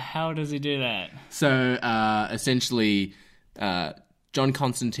 How the hell does he do that? So, essentially, John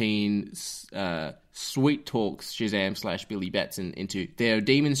Constantine sweet talks Shazam / Billy Batson into, there are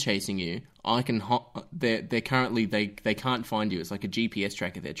demons chasing you. I can. They're currently they can't find you. It's like a GPS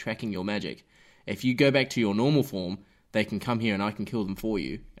tracker. They're tracking your magic. If you go back to your normal form, they can come here and I can kill them for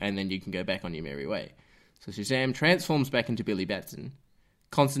you, and then you can go back on your merry way. So Shazam transforms back into Billy Batson.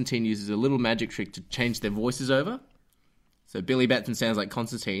 Constantine uses a little magic trick to change their voices over. So Billy Batson sounds like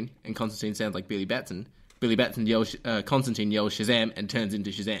Constantine, and Constantine sounds like Billy Batson. Billy Batson yells, Constantine yells Shazam and turns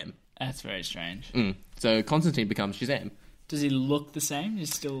into Shazam. That's very strange. So Constantine becomes Shazam. Does he look the same?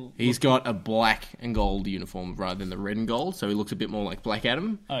 He's got a black and gold uniform rather than the red and gold, so he looks a bit more like Black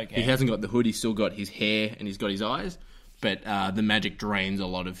Adam. Okay. He hasn't got the hood, he's still got his hair and he's got his eyes, but the magic drains a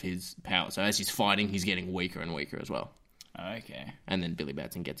lot of his power. So as he's fighting, he's getting weaker and weaker as well. Okay. And then Billy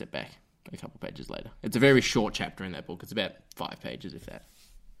Batson gets it back a couple pages later. It's a very short chapter in that book. It's about 5 pages, if that.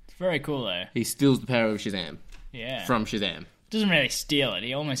 It's very cool, though. He steals the power of Shazam. Yeah. From Shazam. Doesn't really steal it.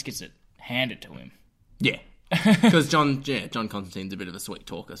 He almost gets it handed to him. Yeah. Because John Constantine's a bit of a sweet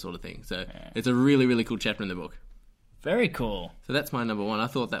talker sort of thing. So it's a really, really cool chapter in the book. Very cool. So that's my number 1. I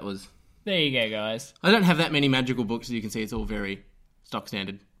thought that was... There you go, guys. I don't have that many magical books, as you can see. It's all very stock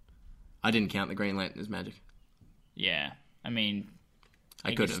standard. I didn't count the Green Lantern as magic. Yeah. I mean...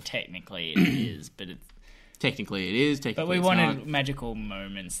 I could have. Technically it is, but it's... Technically it is. But we wanted magical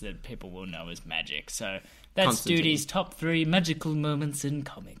moments that people will know as magic. So that's Duty's top 3 magical moments in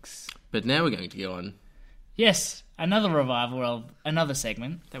comics. But now we're going to go on... Yes, another revival of another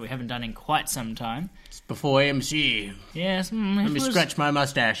segment that we haven't done in quite some time. It's before MC. Yes. Let me scratch my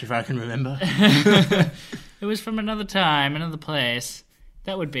mustache if I can remember. It was from another time, another place.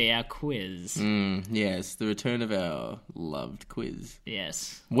 That would be our quiz. Yes, the return of our loved quiz.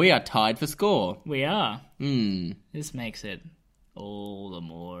 Yes. We are tied for score. We are. This makes it all the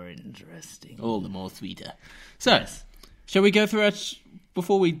more interesting. All the more sweeter. So, shall we go through our...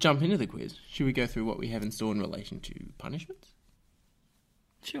 Before we jump into the quiz, should we go through what we have in store in relation to punishments?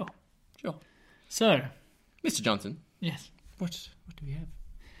 Sure. So, Mr. Johnson. Yes. What do we have?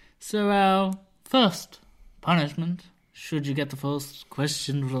 So our first punishment, should you get the first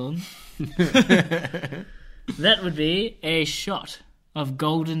question wrong, that would be a shot of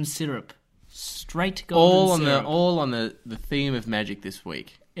golden syrup. Straight golden syrup. All on the theme of magic this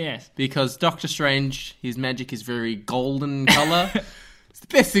week. Yes. Because Doctor Strange, his magic is very golden colour. It's the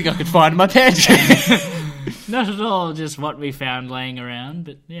best thing I could find in my pantry. Not at all just what we found laying around,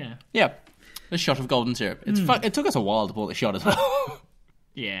 but yeah. Yeah. A shot of golden syrup. It took us a while to pour the shot as well.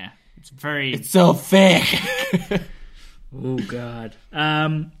 Yeah. It's so thick. Oh, God.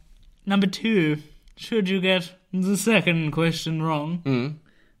 Number 2, should you get the second question wrong,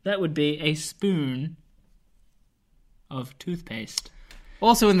 that would be a spoon of toothpaste.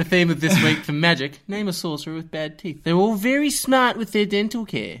 Also in the theme of this week for magic, name a sorcerer with bad teeth. They're all very smart with their dental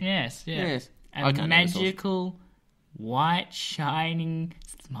care. Yes. A magical, white, shining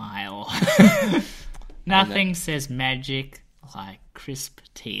smile. Nothing says magic like crisp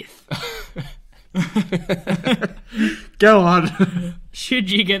teeth. Go on. Should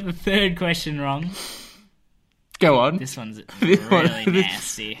you get the third question wrong? Go on. This one's really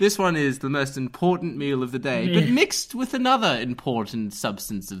nasty. This one is the most important meal of the day, but mixed with another important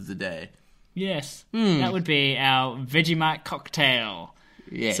substance of the day. Yes. That would be our Vegemite cocktail.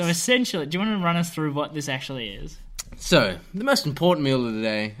 Yes. So essentially, do you want to run us through what this actually is? So, the most important meal of the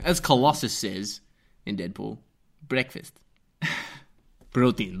day, as Colossus says in Deadpool, breakfast.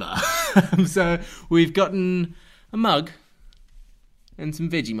 Protein bar. So, we've gotten a mug and some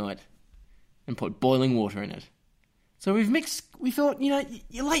Vegemite and put boiling water in it. So we thought,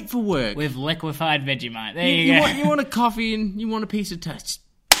 you're late for work. With liquefied Vegemite. There you go. You want a coffee and you want a piece of toast.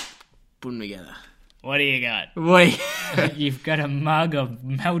 Put them together. What do you got? Wait. You've got a mug of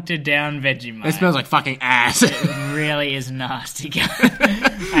melted down Vegemite. It smells like fucking ass. It really is nasty.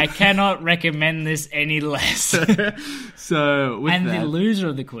 I cannot recommend this any less. So, the loser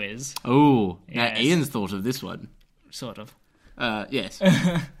of the quiz. Oh, yes. Now Ian's thought of this one. Sort of. Yes.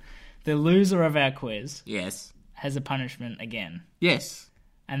 The loser of our quiz. Yes. Has a punishment again. Yes.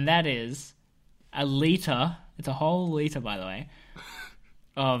 And that is a litre, it's a whole litre, by the way,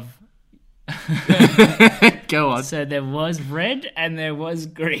 of... Go on. So there was red and there was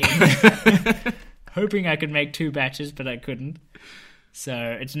green. Hoping I could make 2 batches, but I couldn't. So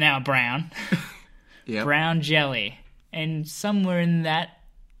it's now brown. Yep. Brown jelly. And somewhere in that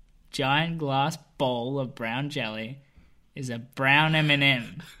giant glass bowl of brown jelly is a brown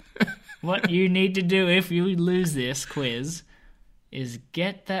M&M. What you need to do if you lose this quiz is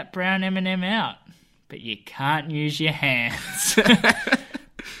get that brown M&M out, but you can't use your hands.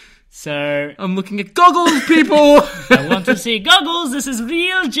 So I'm looking at goggles, people. I want to see goggles. This is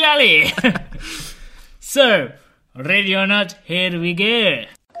real jelly. So, ready or not, here we go.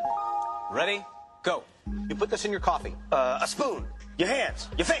 Ready? Go. You put this in your coffee. A spoon. Your hands.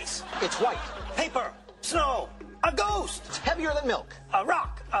 Your face. It's white. Paper. Snow. A ghost. It's heavier than milk. A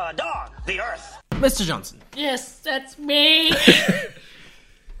rock. A dog. The earth. Mr. Johnson. Yes, that's me.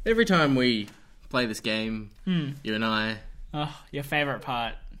 Every time we play this game, you and I... Oh, your favourite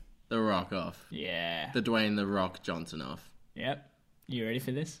part. The Rock off. Yeah. The Dwayne The Rock Johnson off. Yep. You ready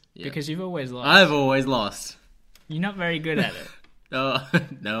for this? Yep. Because you've always lost. I've always lost. You're not very good at it. Oh,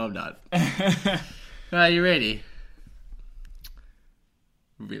 no, I'm not. Are you ready?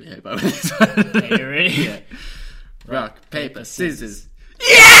 Really hope I win this one. Are you ready? Yeah. Rock, paper, scissors.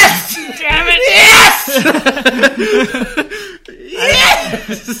 Yes! Damn it!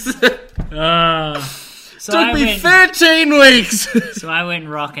 Yes! So Took me 13 weeks! So I went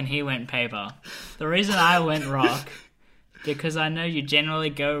rock and he went paper. The reason I went rock, because I know you generally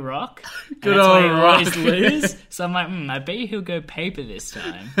go rock. And Good that's why old you rock. always lose. So I'm like, I bet you he'll go paper this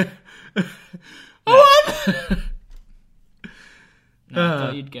time. What? No, I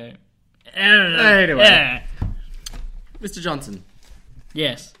thought you'd go. Anyway. Mr. Johnson,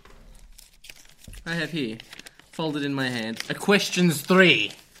 Yes. I have here, folded in my hand, a questions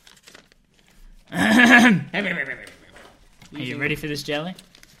 3. Are you ready for this, Jelly?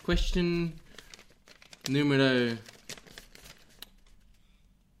 Question numero...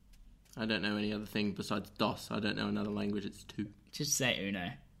 I don't know any other thing besides DOS. I don't know another language. It's 2. Just say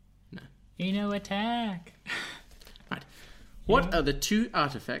Uno. No. Uno attack. Right. What are the 2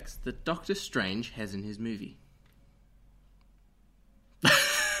 artifacts that Doctor Strange has in his movie?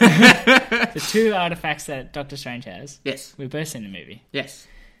 The 2 artifacts that Doctor Strange has. Yes. We've both seen the movie. Yes.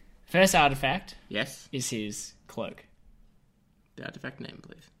 First artifact Yes. is his cloak. The artifact name,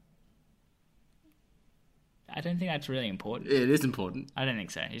 please. I don't think that's really important. It is important. I don't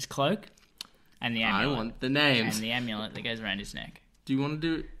think so. His cloak and the I amulet. want the names. And the amulet that goes around his neck. Do you want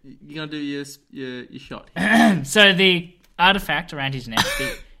to do... You're going to do your shot here. So the artifact around his neck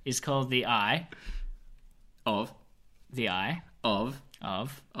is called the eye. Of. The eye. Of.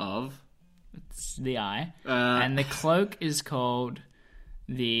 It's the eye. Uh, And the cloak is called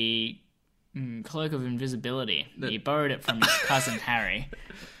the Cloak of Invisibility. He borrowed it from his cousin Harry.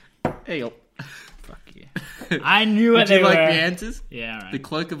 There you go. Fuck you. I knew what Would they you were. like the answers? Yeah, alright. The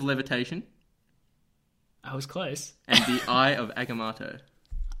Cloak of Levitation I was close. and the Eye of Agamotto.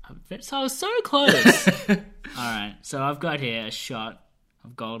 So I was so close. Alright, so I've got here a shot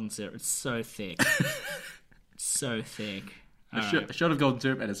of golden syrup. It's so thick. It's so thick. A shot of golden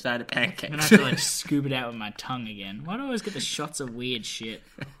syrup and a side of pancakes. I'm gonna have to like scoop it out with my tongue again. Why do I always get the shots of weird shit?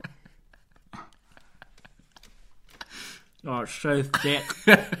 Oh, it's so thick.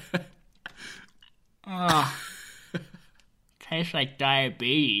 Oh, tastes like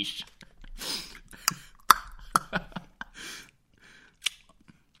diabetes.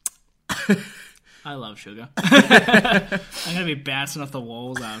 I love sugar. I'm gonna be bouncing off the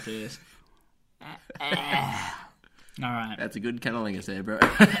walls after this. Alright. That's a good cunnilingus there, bro.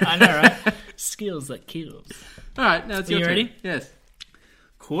 I know, right? Skills that kills. Alright, now it's Are your you turn. ready? Yes.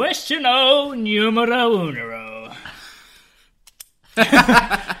 Questiono numero uno.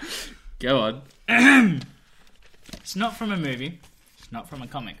 Go on. It's not from a movie. It's not from a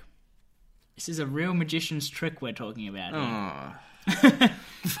comic. This is a real magician's trick we're talking about here. Oh.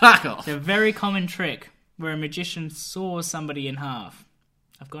 Fuck off. It's a very common trick where a magician saws somebody in half.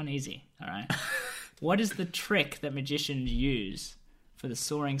 I've gone easy, alright? What is the trick that magicians use for the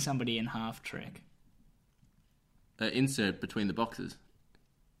sawing somebody in half trick? Insert between the boxes.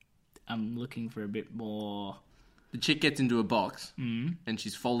 I'm looking for a bit more... The chick gets into a box, and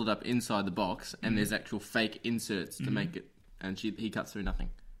she's folded up inside the box, and there's actual fake inserts to make it, and he cuts through nothing.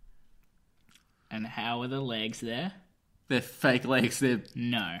 And how are the legs there? They're fake legs. They're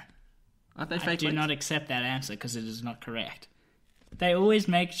No. aren't they I fake do legs? not accept that answer because it is not correct. They always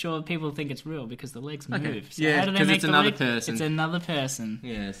make sure people think it's real because the legs move. So Yeah, how do they 'cause make it's the another leg- person. It's another person.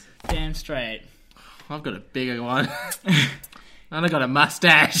 Yes. Damn straight. I've got a bigger one. And I got a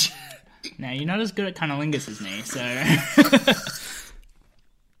mustache. Now, you're not as good at cunnilingus as me, so...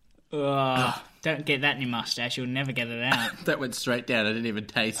 Don't get that in your mustache, you'll never get it out. That went straight down. I didn't even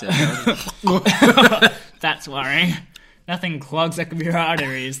taste it. That's worrying. Nothing clogs up your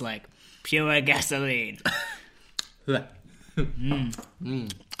arteries like pure gasoline.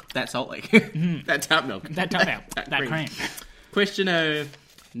 That's salt lake. That's tart milk. That top out. That cream. Questiono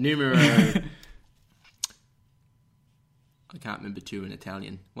numero... I can't remember 2 in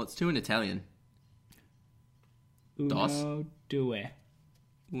Italian. What's 2 in Italian? Dos. Uno, due.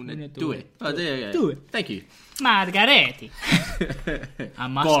 Una, Una, due. due. Oh, there you go. Due. Thank you. Margaretti. I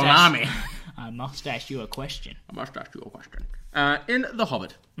must Salami. ask you a question. I must ask you a question. In The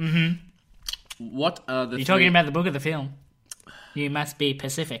Hobbit, what are the You're three... talking about the book of the film. You must be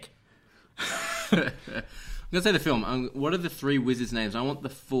Pacific. I'm going to say the film. What are the 3 wizards' names? I want the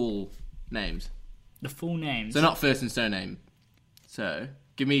full names. The full names. So not first and surname. So,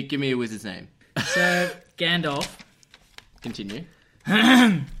 give me a wizard's name. So, Gandalf, Continue.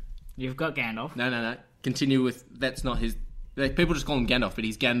 You've got Gandalf, No. Continue with... That's not his... People just call him Gandalf, but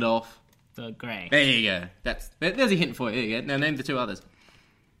he's Gandalf... the Grey. There you go. There's a hint for you. There you go. Now name the two others.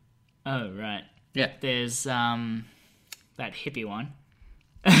 Oh, right. Yeah. There's that hippie one.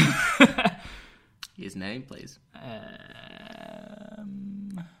 His name, please.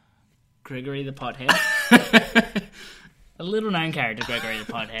 Gregory the Pothead. A little known character, Gregory the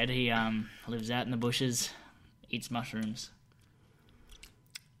Pothead. He lives out in the bushes, eats mushrooms,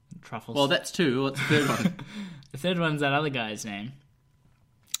 and truffles. Well, that's two. What's the third one? The third one's that other guy's name,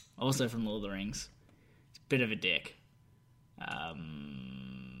 also from Lord of the Rings. It's a bit of a dick.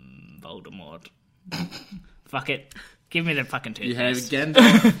 Voldemort. Fuck it. Give me the fucking You have toothpaste.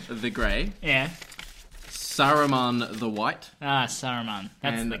 Gandalf the Grey, Yeah. Saruman the White, Saruman.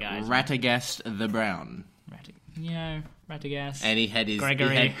 That's and the guy. Radagast the Brown. Radagast. And he had his...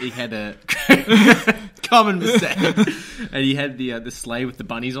 Gregory. He had a... common mistake. And he had the sleigh with the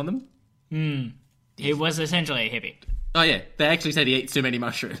bunnies on them. He was essentially a hippie. Oh, yeah. They actually said he ate too many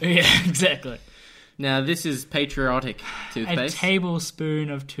mushrooms. Yeah, exactly. Now, this is patriotic A toothpaste. tablespoon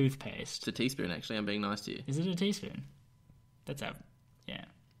of toothpaste. It's a teaspoon, actually. I'm being nice to you. Is it a teaspoon? That's a... Yeah.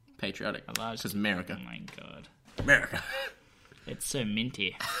 Patriotic. A large... Because America. Oh, my God. America. It's so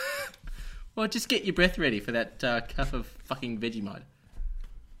minty. Well, just get your breath ready for that cup of fucking Vegemite.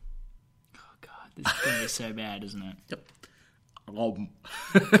 Oh, God. This is going to be so bad, isn't it? Yep.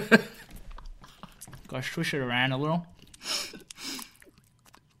 Gotta swish it around a little.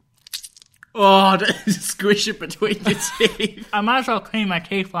 Oh, squish it between your teeth. I might as well clean my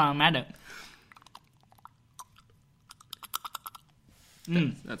teeth while I'm at it.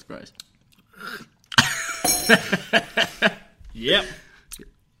 That's gross. Yep.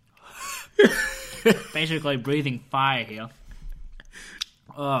 Basically breathing fire here.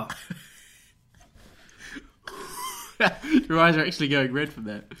 Oh. Your eyes are actually going red from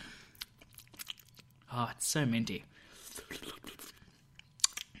that. Oh, it's so minty.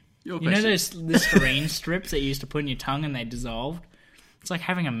 Your You know question. those Listerine strips that you used to put in your tongue and they dissolved? It's like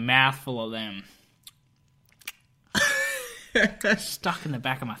having a mouthful of them. Stuck in the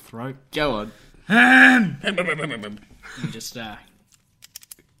back of my throat. Go on. You just,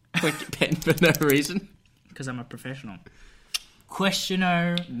 Click your pen for no reason. because I'm a professional.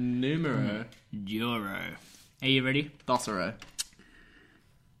 Questiono Numero Duro. Are you ready? Dossero.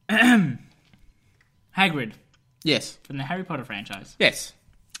 Hagrid, Yes. from the Harry Potter franchise. Yes.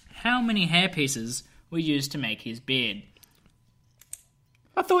 How many hair pieces were used to make his beard?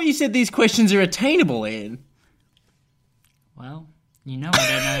 I thought you said these questions are attainable, Ian. Well, you know I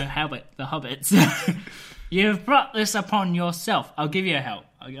don't know the hobbits. You've brought this upon yourself. I'll give you a help.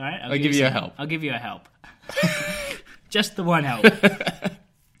 All right? I'll give you a help. I'll give you a help. Just the one help. A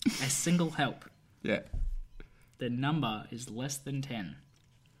single help. Yeah. The number is less than 10.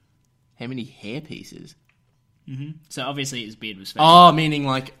 How many hair pieces? So obviously his beard was fake. Oh, meaning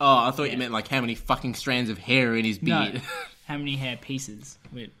like... Oh, I thought you meant like how many fucking strands of hair are in his No. beard. How many hair pieces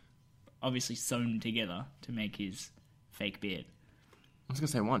were obviously sewn together to make his fake beard? I was going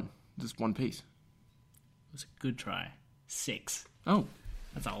to say one. Just one piece. It was a good try. 6. Oh.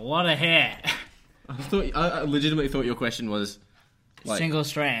 That's a lot of hair. I legitimately thought your question was... like... Single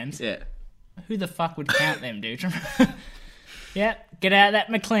strands. Yeah. Who the fuck would count them, dude? Yeah, get out of that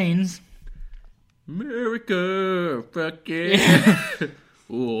McLean's. America, fuck yeah.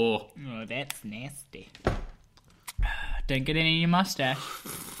 Ooh. Oh, that's nasty. Don't get any in your mustache.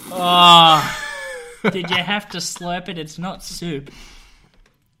 Oh, did you have to slurp it? It's not soup.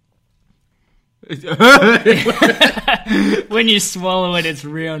 When you swallow it, it's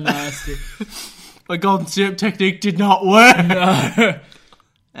real nasty. My golden syrup technique did not work.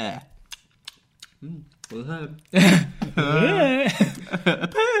 No.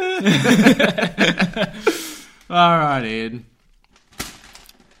 Alright, Ian.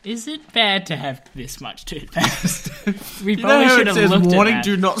 Is it bad to have this much toothpaste? We You know probably how should it have says looked warning, at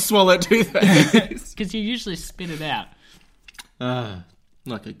do not swallow toothpaste? because you usually spit it out.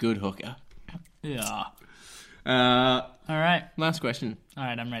 Like a good hooker. Yeah. Uh, All right. last question. All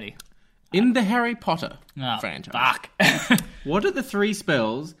right, I'm ready. In the Harry Potter Oh, franchise, fuck. what are the 3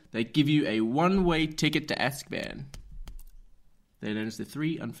 spells that give you a one-way ticket to Azkaban? They're known as the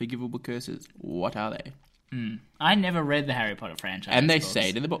 3 unforgivable curses. What are they? I never read the Harry Potter franchise. And they books. say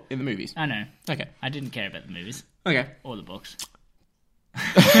it in the movies. I know. Okay. I didn't care about the movies Okay. or the books.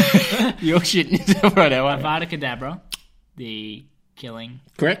 You're shitting yourself right now, aren't you? Avada Kedavra, the killing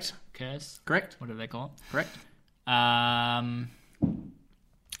Correct. curse. Correct. What do they call Correct. it?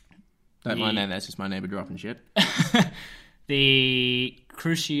 Don't mind that. That's just my neighbour dropping shit. The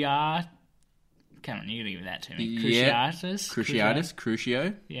Cruciate Come on, you gotta give that to me. Yeah. Cruciatus?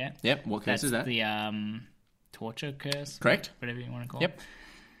 Crucio. Yeah. Yep. What curse That's is that? the torture curse. Correct. Whatever you want to call Yep. it.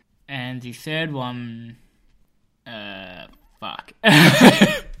 And the third one, fuck.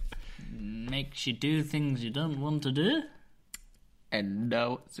 Makes you do things you don't want to do. And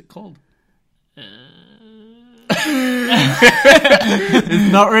what's it called? It's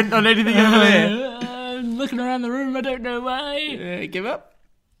not written on anything over there. I'm looking around the room, I don't know why. Give up?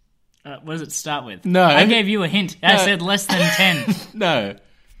 What does it start with? No. I gave you a hint. I said less than 10. No.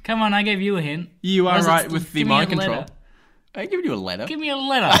 Come on, I gave you a hint. You are Was it- right with the give me mind a control. letter. I giving you a letter. Give me a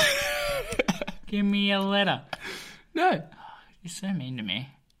letter. Give me a letter. No. You're so mean to me.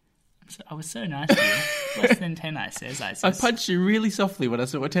 I was so nice to you. Less than 10, I says. I punched you really softly when I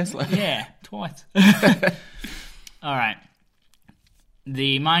saw a Tesla. Yeah, twice. All right.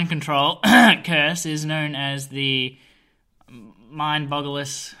 The mind control curse is known as the mind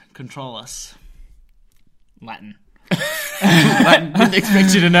bogglus controlus. Latin. I didn't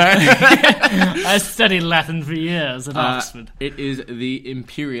expect you to know. I studied Latin for years at Oxford. It is the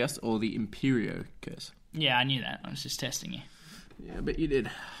Imperius or the Imperio curse. Yeah, I knew that. I was just testing you. Yeah, but you did.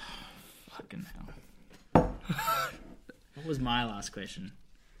 Fucking hell. What was my last question?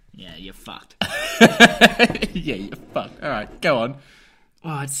 Yeah, you're fucked. Yeah, you're fucked. All right, go on.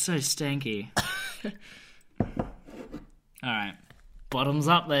 Oh, it's so stanky. Alright. Bottoms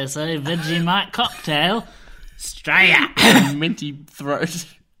up, they say. Vegemite cocktail. Straya. Minty throat.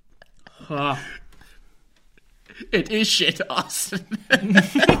 Oh. It is shit, Austin.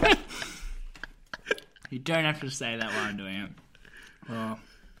 You don't have to say that while I'm doing it. Oh.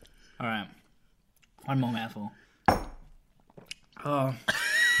 Alright. One more mouthful. Oh.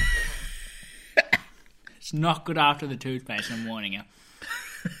 It's not good after the toothpaste, I'm warning you.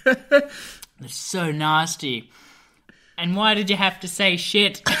 It's so nasty. And why did you have to say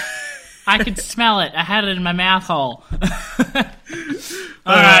shit? I could smell it. I had it in my mouth hole.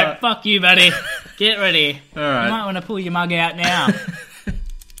 Alright, fuck you, buddy. Get ready. Alright. You might want to pull your mug out now.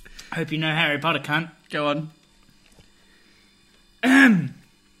 Hope you know Harry Potter, cunt. Go on.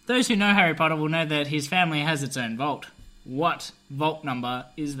 Those who know Harry Potter will know that his family has its own vault. What vault number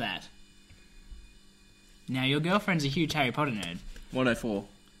is that? Now, your girlfriend's a huge Harry Potter nerd. 104.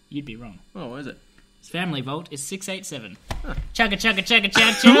 You'd be wrong. Oh, what is it? His family vault is 687. Chugga chugga chugga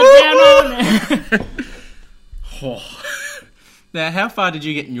chugga chugga down on. Oh. Now, how far did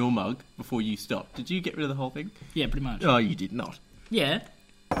you get in your mug before you stopped? Did you get rid of the whole thing? Yeah, pretty much. Oh, you did not. Yeah.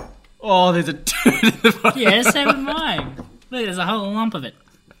 Oh, there's a turd in the bottom. Yeah, so would mine. Look, there's a whole lump of it.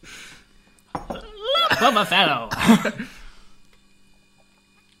 Lump of a fellow. Oh,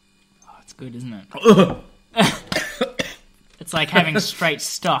 it's good, isn't it? It's like having straight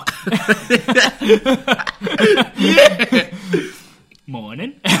stock.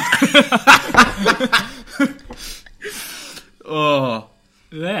 Morning. Oh.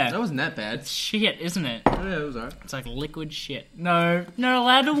 Yeah. That wasn't that bad. Shit, isn't it? Yeah, it was alright. It's like liquid shit. No, not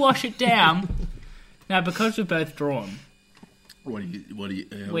allowed to wash it down. Now, because we're both drawn, What do you...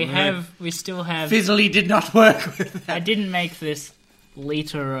 we still have... Fizzly did not work with that. I didn't make this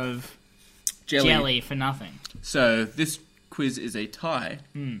liter of jelly for nothing. So, this quiz is a tie.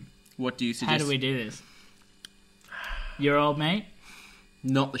 What do you suggest? How do we do this? Your old mate?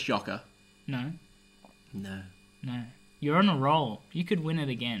 Not the shocker. No. No. No. You're on a roll. You could win it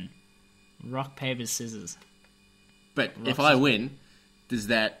again. Rock, paper, scissors. But if I win, is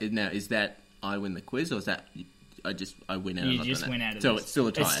that I win the quiz, or is that I win out of it? You just win out of so this. it's still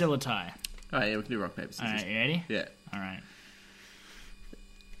a tie. It's still a tie. Alright, yeah, we can do rock, paper, scissors. Alright, you ready? Yeah. Alright.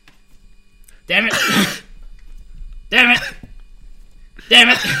 Damn it! Damn it! Damn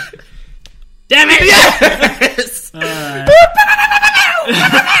it! Damn it! Yes!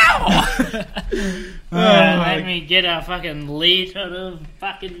 Let me get a fucking liter of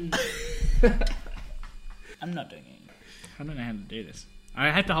fucking... I'm not doing it. I don't know how to do this. I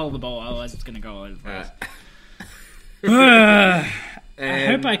have to hold the ball, otherwise it's going to go all over the place. I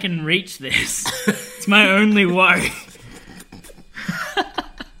hope I can reach this. It's my only worry.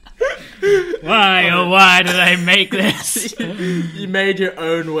 Why, oh why did I make this? You made your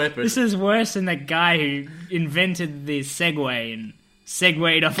own weapon. This is worse than the guy who invented the Segway and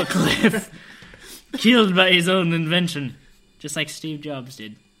segwayed off a cliff. Killed by his own invention. Just like Steve Jobs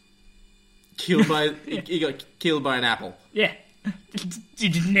did. Killed by... He got killed by an apple. Yeah. You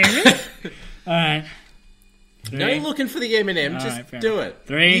didn't know it? Alright. No looking for the M&M, just Alright, fair do enough. it.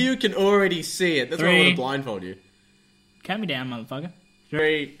 3. You can already see it. That's why I want to blindfold you. Count me down, motherfucker.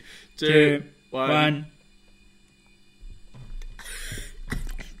 3, 2, 2, 1. 1.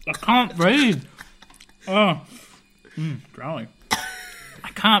 I can't breathe. Oh. Dry. I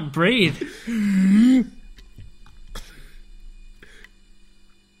I can't breathe.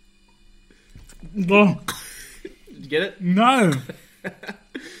 Oh, Did you get it? no.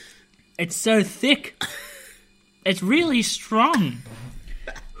 It's so thick. It's really strong.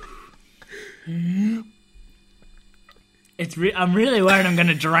 I'm really worried I'm going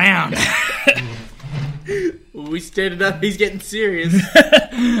to drown. We standing up. He's getting serious.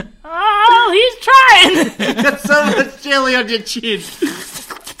 Oh, he's trying. Got so much jelly on your chin.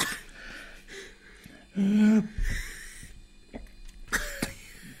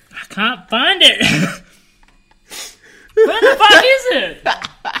 I can't find it. Where the fuck is it?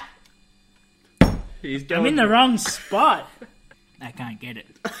 He's going. I'm in the wrong spot. I can't get it.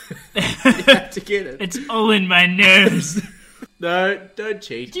 You have to get it. It's all in my nose. No, don't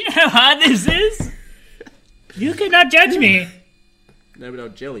cheat. Do you know how hard this is? You cannot judge me. No, but I'll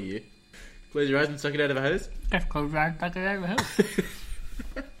jelly you. Close your eyes and suck it out of a hose. Just close right back of the house.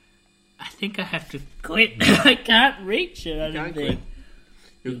 I think I have to quit. I can't reach it. I don't Can't think.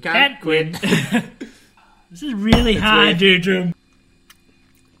 You can't quit. This is really hard, Dutram.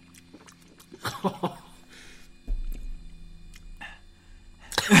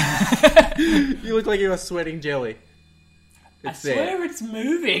 You look like you are sweating jelly. I swear it's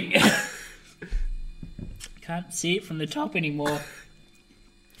moving. Can't see it from the top anymore.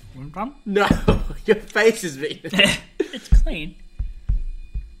 No, your face is being. It's clean.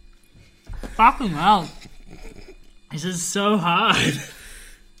 Fucking hell. This is so hard.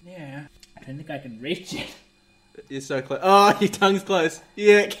 Yeah. I don't think I can reach it. You're so close. Oh, your tongue's close.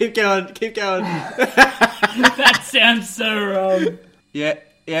 Yeah, keep going, keep going. That sounds so wrong. Yeah,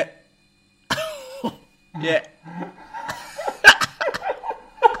 yeah. Yeah.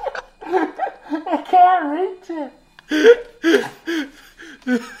 I can't reach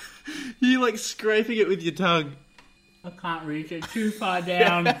it. You like scraping it with your tongue. I can't reach it. Too far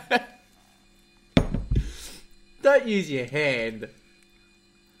down. Don't use your hand.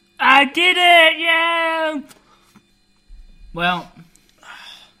 I did it! Yeah! Well,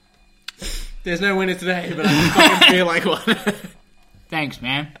 There's no winner today, but I fucking feel like one. thanks,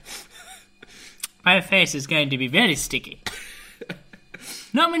 man. My face is going to be very sticky.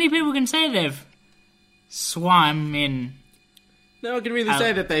 Not many people can say they've swum in. No one can really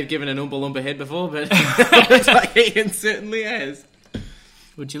say that they've given an Oompa Loompa head before, but it looks like Ian certainly has.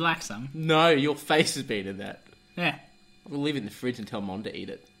 Would you like some? No, your face has been in that. Yeah. We'll leave it in the fridge and tell Mom to eat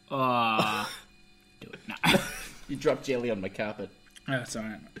it. Oh. Do it. No. You dropped jelly on my carpet. Oh, that's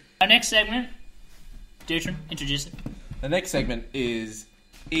alright. Our next segment. Dutram, introduce it. The next segment is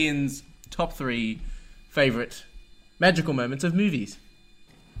Ian's top 3 favourite magical moments of movies.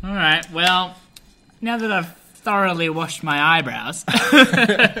 Alright, well, now that I've thoroughly washed my eyebrows,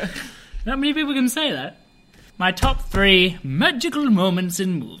 not many people can say that. My top 3 magical moments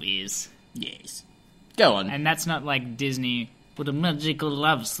in movies. Yes. Go on. And that's not like Disney with a magical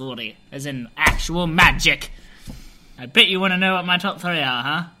love story, as in actual magic. I bet you want to know what my top 3 are,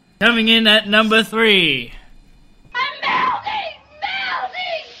 huh? Coming in at number 3. I'm melting!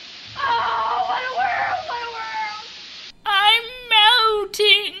 Melting! Oh, what a world! What a world! I'm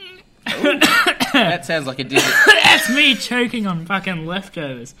melting! That sounds like a Disney. That's me choking on fucking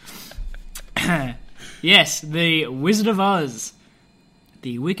leftovers. Yes, the Wizard of Oz.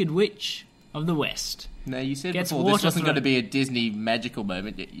 The Wicked Witch of the West. No, you said Gets before water this wasn't thrown- going to be a Disney magical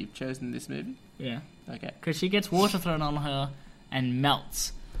moment, yet you've chosen this movie? Yeah. Okay. Because she gets water thrown on her and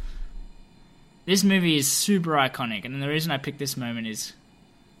melts. This movie is super iconic, and the reason I picked this moment is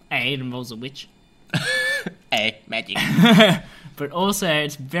A, it involves a witch. Magic. But also,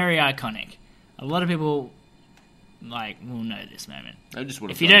 it's very iconic. A lot of people, will know this moment. I just would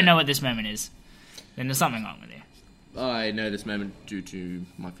have If you don't know what this moment is, then there's something wrong with you. I know this moment due to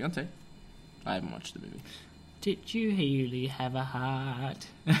my fiance. I haven't watched the movie. Did you really have a heart?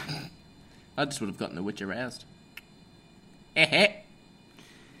 I just would have gotten the witch aroused.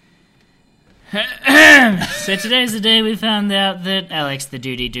 So today's the day we found out that Alex the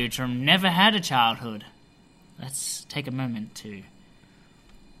Duty Dutram never had a childhood. Let's take a moment to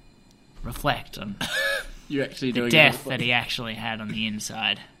reflect on You're actually the doing death that he actually had on the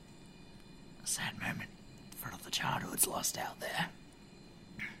inside. A sad moment for all the childhoods lost out there.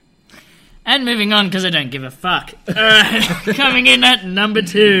 And moving on, because I don't give a fuck. Alright, coming in at number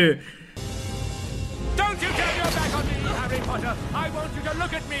 2. Don't you turn your back on me, Harry Potter! I want you to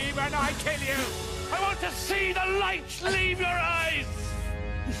look at me when I kill you! I want to see the light leave your eyes!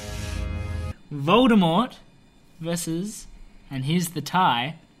 Voldemort versus, and here's the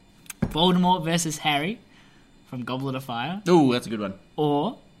tie, Voldemort versus Harry from Goblet of Fire, Oh, that's a good one.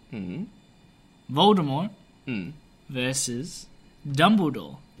 or Voldemort versus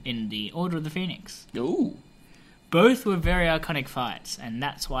Dumbledore in the Order of the Phoenix. Ooh. Both were very iconic fights, and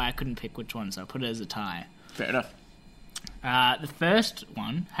that's why I couldn't pick which one, so I put it as a tie. Fair enough. The first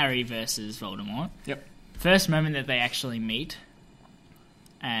one, Harry versus Voldemort. Yep. First moment that they actually meet,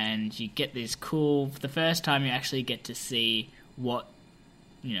 and you get this cool... For the first time, you actually get to see what,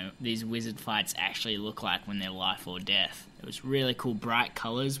 these wizard fights actually look like when they're life or death. It was really cool, bright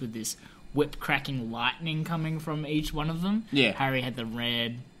colours with this whip-cracking lightning coming from each one of them. Yeah. Harry had the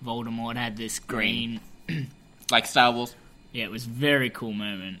red, Voldemort had this green. Like Star Wars. Yeah, it was a very cool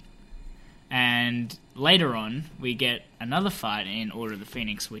moment. And later on, we get another fight in Order of the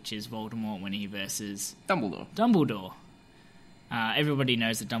Phoenix, which is Voldemort when he versus... Dumbledore. Everybody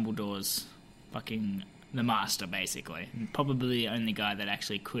knows that Dumbledore's fucking the master, basically. And probably the only guy that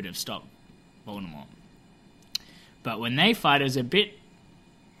actually could have stopped Voldemort. But when they fight, it was a bit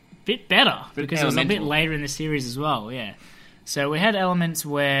better, because it was a bit later in the series as well, yeah. So we had elements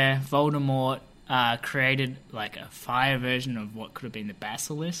where Voldemort created like a fire version of what could have been the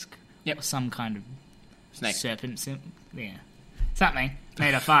basilisk. Yep. Or some kind of snake. Serpent. Something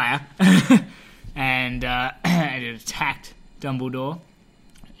made of fire. And it attacked Dumbledore,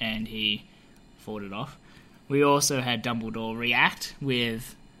 and he fought it off. We also had Dumbledore react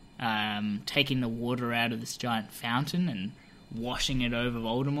with taking the water out of this giant fountain and washing it over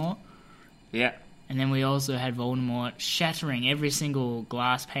Voldemort. Yeah. And then we also had Voldemort shattering every single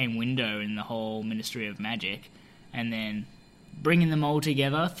glass pane window in the whole Ministry of Magic, and then bringing them all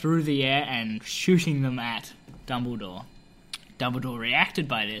together through the air and shooting them at Dumbledore. Dumbledore reacted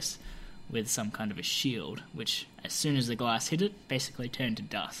by this with some kind of a shield, which, as soon as the glass hit it, basically turned to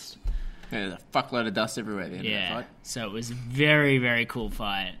dust. Yeah, there's a fuckload of dust everywhere at the end of that fight. So it was a very, very cool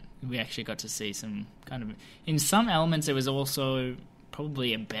fight. We actually got to see some kind of... In some elements, it was also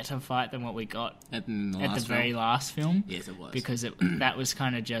probably a better fight than what we got at the very last film. Yes, it was. Because that was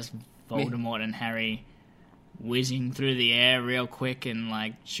kind of just Voldemort and Harry whizzing through the air real quick and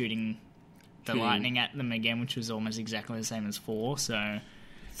like shooting the lightning at them again, which was almost exactly the same as 4. So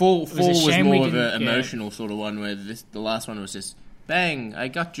 4 was more of an emotional sort of one, where the last one was just bang, I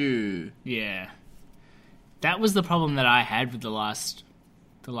got you. Yeah, that was the problem that I had with the last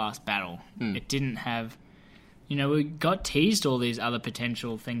battle. It didn't have, we got teased all these other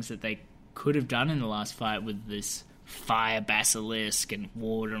potential things that they could have done in the last fight with this fire basilisk and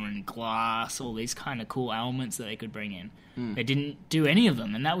water and glass, all these kind of cool elements that they could bring in. They didn't do any of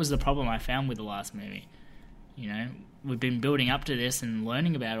them, and that was the problem I found with the last movie. We've been building up to this and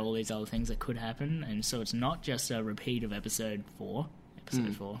learning about all these other things that could happen, and so it's not just a repeat of episode 4,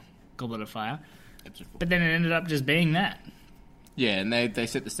 Goblet of Fire, but then it ended up just being that. Yeah, and they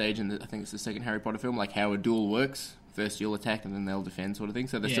set the stage in I think it's the second Harry Potter film, like how a duel works. First you'll attack and then they'll defend, sort of thing.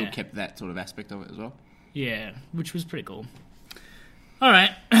 So they still kept that sort of aspect of it as well. Yeah, which was pretty cool. All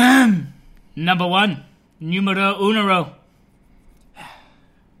right, number 1, numero uno.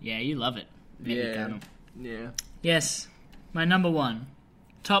 Yeah, you love it. Yeah. Yes, my number 1,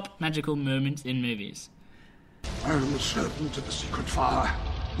 top magical moments in movies. I am servant to the secret fire,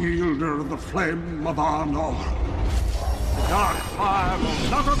 wielder of the flame of Arnor. The dark fire will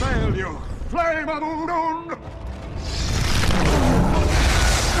not avail you, flame of Udun!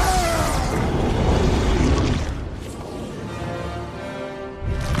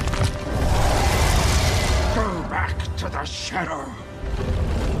 Go back to the shadow.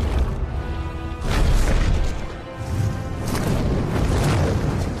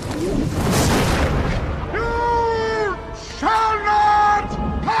 You shall not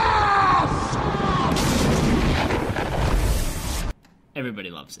pass!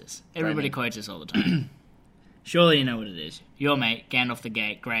 Everybody loves this. Everybody quotes this all the time. Surely you know what it is. Your mate, Gandalf the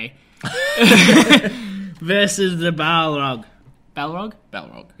Grey, versus the Balrog. Balrog?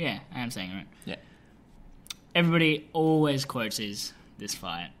 Balrog. Yeah, I am saying it right. Yeah. Everybody always quotes this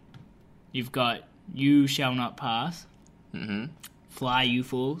fight. You've got, you shall not pass. Mm-hmm. Fly, you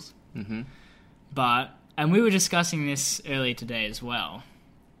fools. Mm-hmm. And we were discussing this earlier today as well.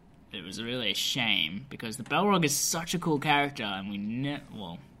 It was really a shame, because the Balrog is such a cool character, and we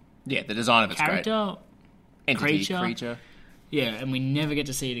yeah, the design of it's great. Entity, creature. Yeah, and we never get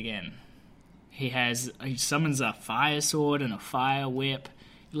to see it again. He summons a fire sword and a fire whip.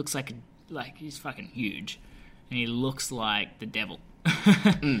 He looks like he's fucking huge. And he looks like the devil.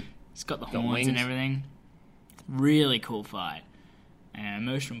 He's got the horns wings and everything. Really cool fight. And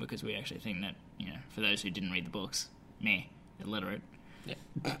emotional, because we actually think that, for those who didn't read the books, me, illiterate,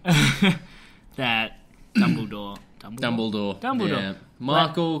 that Dumbledore. Yeah.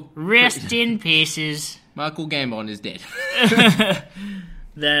 Michael... Rest in pieces. Michael Gambon is dead.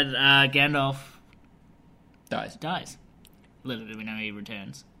 That Gandalf dies. little do we know he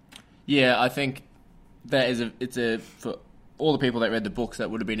returns. Yeah, I think that is for all the people that read the books,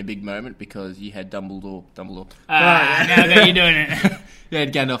 that would have been a big moment because you had Dumbledore. Now that you're doing it. You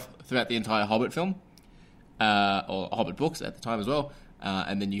had Gandalf throughout the entire Hobbit film, or Hobbit books at the time as well,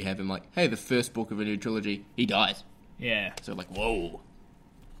 and then you have him like, hey, the first book of a new trilogy, he dies. Yeah. So like, whoa.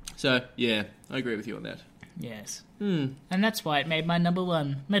 So yeah, I agree with you on that. Yes. And that's why it made my number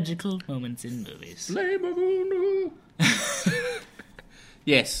one magical moments in movies.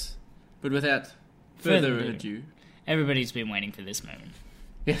 Yes, but without further ado, everybody's been waiting for this moment.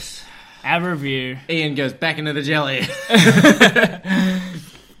 Yes. Our review. Ian goes back into the jelly.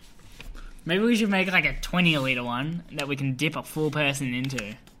 Maybe we should make like a 20-litre one that we can dip a full person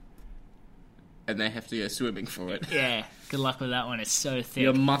into. And they have to go swimming for it. Yeah, good luck with that one. It's so thick.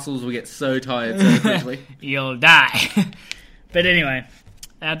 Your muscles will get so tired so quickly. You'll die. But anyway,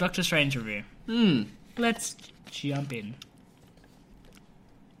 our Doctor Strange review. Let's jump in.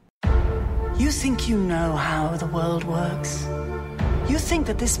 You think you know how the world works? You think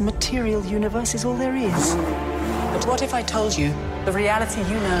that this material universe is all there is? But what if I told you the reality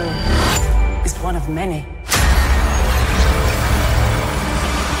you know is one of many?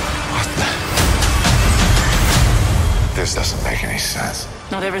 This doesn't make any sense.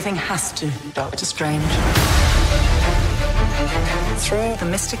 Not everything has to, Doctor Strange. Through the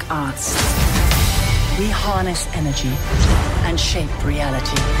mystic arts, we harness energy and shape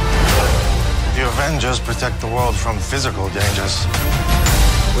reality. The Avengers protect the world from physical dangers.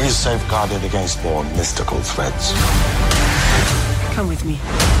 We safeguard it against more mystical threats. Come with me.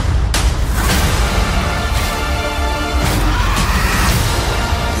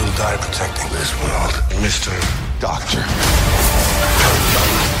 You'll die protecting this world, Mr. Doctor.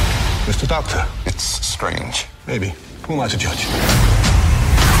 Mr. Doctor. It's strange. Maybe. Who am I to judge?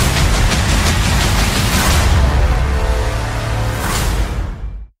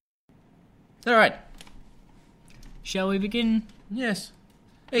 All right. Shall we begin? Yes.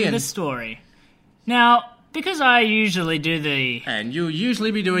 With Ian. the story. Now, because I usually do the... And you'll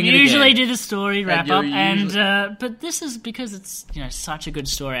usually be doing Usually it again. do the story wrap you'll up, usually- and but this is because it's such a good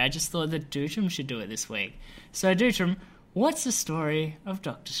story. I just thought that Dootram should do it this week. So Dootram, what's the story of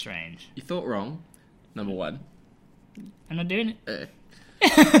Doctor Strange? You thought wrong. Number one. I'm not doing it.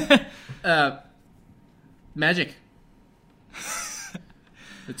 Magic.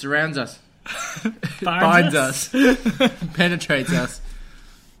 It surrounds us. Binds us. Penetrates us.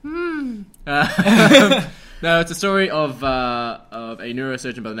 No, it's a story of a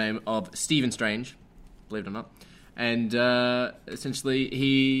neurosurgeon by the name of Stephen Strange, believe it or not. And essentially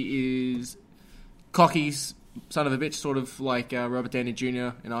he is cocky son of a bitch, sort of like Robert Downey Jr.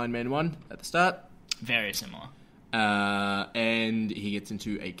 in Iron Man 1 at the start. Very similar. And he gets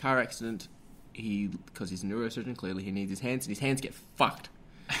into a car accident. Because he's a neurosurgeon, clearly he needs his hands, and his hands get fucked.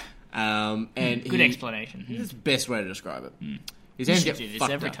 And good explanation. That's the best way to describe it. His You hands should get do this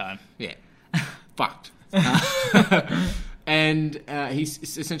fucked every up. time. Yeah, fucked. And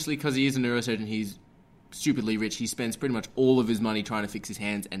he's essentially, because he is a neurosurgeon, he's stupidly rich. He spends pretty much all of his money trying to fix his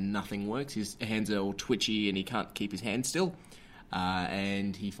hands, and nothing works. His hands are all twitchy, and he can't keep his hands still.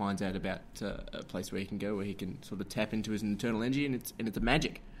 And he finds out about a place where he can go, where he can sort of tap into his internal energy, and it's a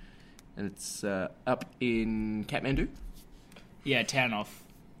magic. And it's up in Kathmandu. Yeah, town off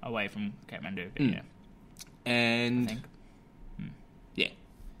away from Kathmandu. But yeah. And I think. Yeah.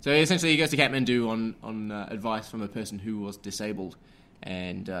 So essentially he goes to Kathmandu on advice from a person who was disabled,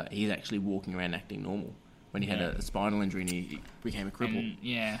 and he's actually walking around acting normal when he had a spinal injury and he became a cripple.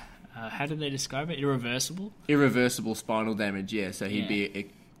 And, how did they describe it? Irreversible? Irreversible spinal damage, yeah. So he'd be a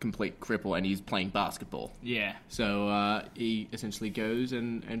complete cripple, and he's playing basketball. Yeah. So he essentially goes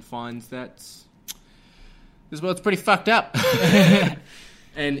and finds that this world's pretty fucked up.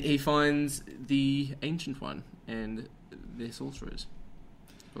 And he finds the Ancient One and their sorcerers.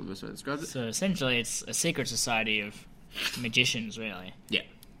 Probably the best way to describe it. So essentially it's a secret society of magicians, really. Yeah.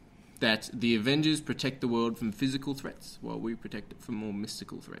 That the Avengers protect the world from physical threats, while we protect it from more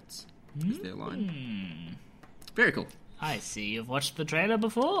mystical threats. Is their line. Very cool. I see you've watched the trailer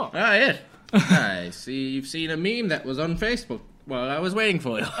before. Ah, yeah. I see you've seen a meme that was on Facebook while I was waiting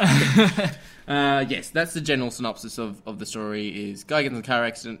for you. Yes, that's the general synopsis of the story. Is guy gets in a car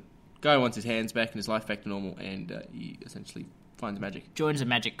accident, guy wants his hands back and his life back to normal, and he essentially finds magic. Joins a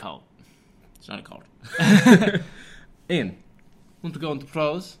magic cult. It's not a cult. Ian, want to go on to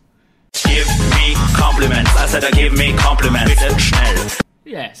pros? Give me compliments. I said give me compliments. Schnell.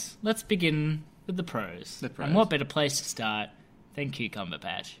 Yes, let's begin with the pros. The pros. And what better place to start than Cucumber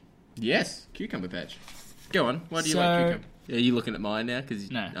Patch? Yes, Cucumber Patch. Go on. Why do you like Cucumber? Are you looking at mine now?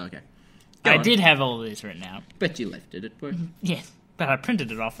 No. Oh, okay. I did have all of this written out. Bet you left it at work. Yes, but I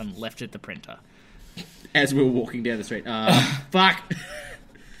printed it off and left it at the printer. As we were walking down the street. Fuck.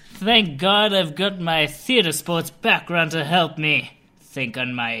 Thank God I've got my theatre sports background to help me. Think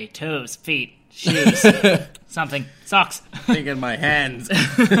on my toes, feet, shoes, something, socks. Think on my hands.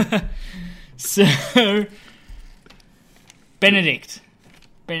 So, Benedict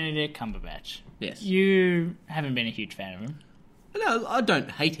Cumberbatch. Yes. You haven't been a huge fan of him. No, I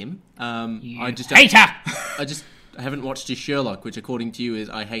don't hate him. I just hater! I haven't watched his Sherlock, which according to you is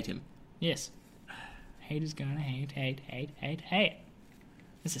I hate him. Yes. Haters gonna hate.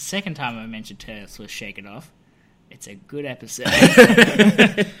 It's the second time I mentioned Taylor Swift Shake It Off. It's a good episode.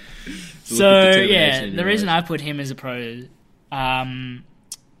 So, yeah, the reason I put him as a pro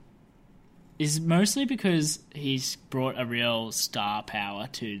is mostly because he's brought a real star power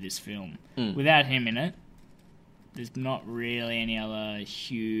to this film. Without him in it, there's not really any other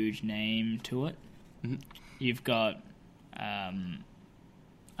huge name to it. Mm-hmm. You've got...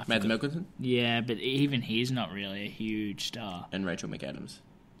 Mads Mikkelsen? Yeah, but even he's not really a huge star. And Rachel McAdams.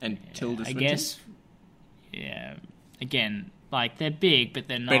 And Tilda Swinton? I guess, yeah. Again, like, they're big, but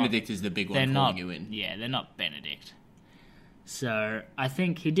they're not... Benedict is the big one calling you in. Yeah, they're not Benedict. So, I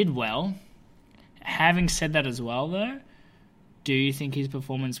think he did well. Having said that as well, though, do you think his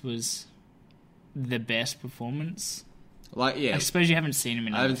performance was the best performance? Like, yeah. I suppose you haven't seen him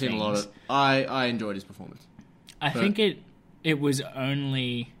in I haven't seen a lot of... I enjoyed his performance. I think it was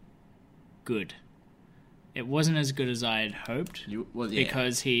only good. It wasn't as good as I had hoped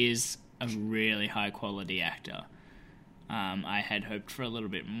because he is a really high-quality actor. I had hoped for a little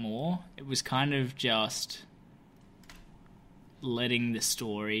bit more. It was kind of just letting the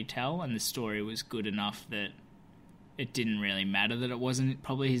story tell, and the story was good enough that it didn't really matter that it wasn't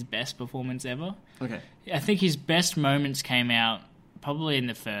probably his best performance ever. Okay. I think his best moments came out probably in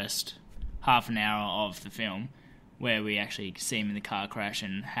the first half an hour of the film, where we actually see him in the car crash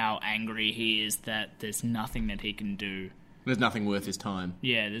and how angry he is that there's nothing that he can do. There's nothing worth his time.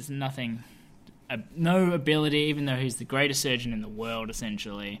 Yeah, there's nothing... no ability, even though he's the greatest surgeon in the world,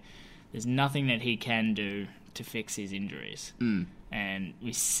 essentially. There's nothing that he can do to fix his injuries. And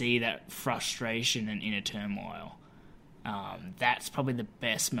we see that frustration and inner turmoil. That's probably the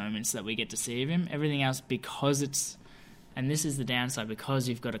best moments that we get to see of him. Everything else, because it's... And this is the downside, because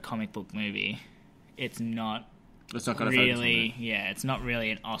you've got a comic book movie, it's not... It's not going to really, focus on that. Yeah, it's not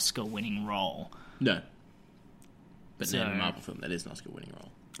really an Oscar-winning role. No. But in a Marvel film, that is an Oscar-winning role.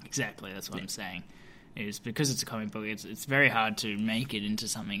 Exactly, that's what I'm saying. Is because it's a comic book, it's very hard to make it into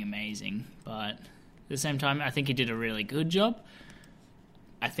something amazing. But at the same time, I think he did a really good job.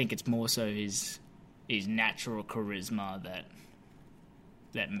 I think it's more so his natural charisma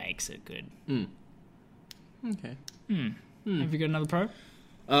that makes it good. Okay. Have you got another pro?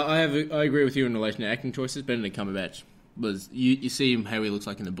 I agree with you in relation to acting choices. Benedict Cumberbatch was you see him how he looks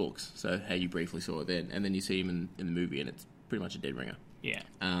like in the books, so how you briefly saw it then, and then you see him in the movie, and it's pretty much a dead ringer. Yeah.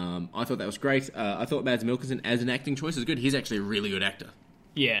 I thought that was great. I thought Mads Mikkelsen as an acting choice is good. He's actually a really good actor.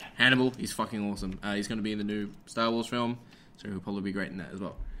 Yeah. Hannibal, he's fucking awesome. He's going to be in the new Star Wars film, so he'll probably be great in that as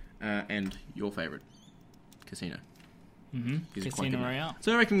well. And your favourite, Casino. Mm-hmm. Casino Royale.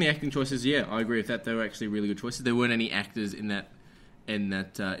 So I reckon the acting choices, yeah, I agree with that. They were actually really good choices. There weren't any actors in that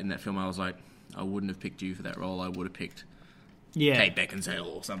film. I was like, I wouldn't have picked you for that role. I would have picked Kate Beckinsale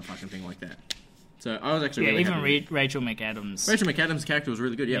or some fucking thing like that. So I was actually really happy. Even Rachel McAdams. Rachel McAdams' character was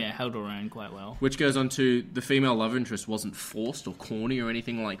really good, Yeah, held her own quite well. Which goes on to the female love interest wasn't forced or corny or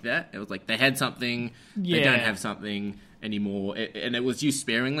anything like that. It was like they had something, they don't have something anymore. And it was used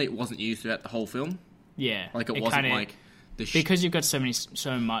sparingly. It wasn't used throughout the whole film. Yeah. Like it wasn't like... because you've got so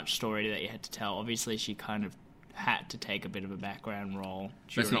much story that you had to tell, obviously she kind of had to take a bit of a background role.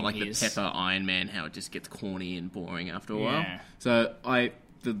 But it's not like the Pepper Iron Man, how it just gets corny and boring after a while. Yeah. So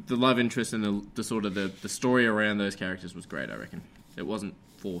the love interest and the sort of the story around those characters was great, I reckon. It wasn't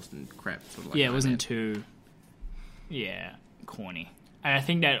forced and crap. Sort of like it wasn't too, corny. And I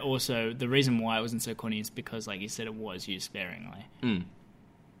think that also, the reason why it wasn't so corny is because, like you said, it was used sparingly.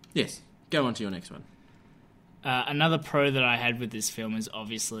 Yes. Go on to your next one. Another pro that I had with this film is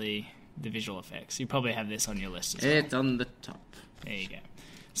obviously the visual effects. You probably have this on your list as well. It's on the top. There you go.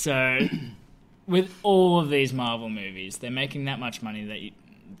 So, with all of these Marvel movies, they're making that much money that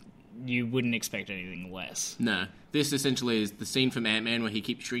you wouldn't expect anything less. No. This essentially is the scene from Ant-Man where he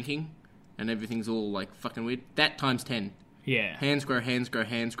keeps shrinking and everything's all, like, fucking weird. That times 10. Yeah. Hands grow hands, grow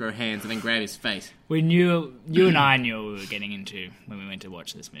hands, grow hands, and then grab his face. You and I knew what we were getting into when we went to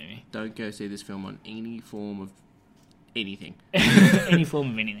watch this movie. Don't go see this film on any form of anything. Any form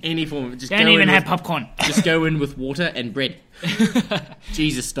of anything. Any form of... Just don't even have popcorn. Just go in with water and bread.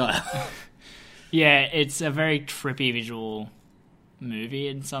 Jesus style. Yeah, it's a very trippy visual movie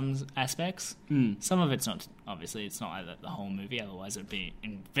in some aspects. Some of it's not, obviously, it's not like the whole movie, otherwise it'd be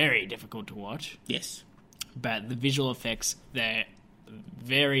very difficult to watch. Yes. But the visual effects, they're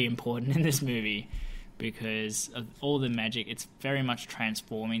very important in this movie because of all the magic. It's very much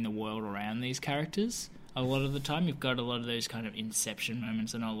transforming the world around these characters. A lot of the time, you've got a lot of those kind of Inception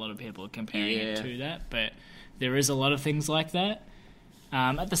moments. I know a lot of people are comparing it to that, but there is a lot of things like that.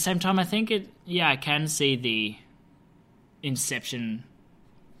 At the same time, I think I can see the Inception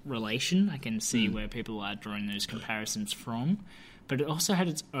relation. I can see where people are drawing those comparisons from, but it also had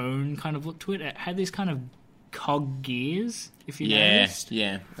its own kind of look to it. It had these kind of cog gears, if you noticed.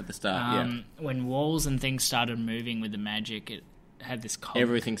 Yeah, at the start, When walls and things started moving with the magic, it had this cog.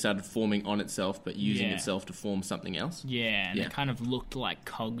 Everything started forming on itself, but using itself to form something else. Yeah, and it kind of looked like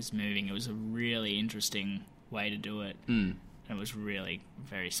cogs moving. It was a really interesting way to do it. It was really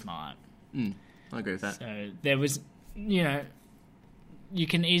very smart. I agree with that. So there was, you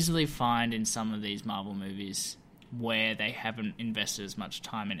can easily find in some of these Marvel movies where they haven't invested as much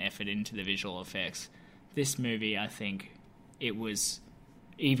time and effort into the visual effects. This movie, I think, it was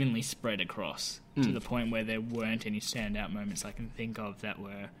evenly spread across to the point where there weren't any standout moments I can think of that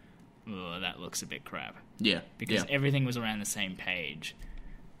were, that looks a bit crap. Yeah. Because everything was around the same page.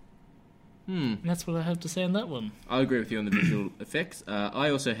 And that's what I have to say on that one. I agree with you on the visual effects. I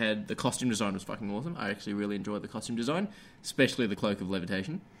also had the costume design was fucking awesome. I actually really enjoyed the costume design, especially the Cloak of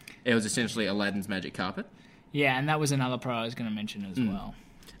Levitation. It was essentially Aladdin's magic carpet. Yeah, and that was another pro I was going to mention as well.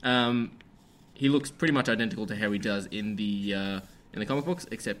 He looks pretty much identical to how he does in the comic books,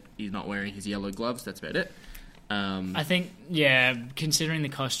 except he's not wearing his yellow gloves. That's about it. I think, considering the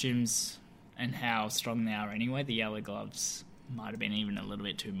costumes and how strong they are anyway, the yellow gloves might have been even a little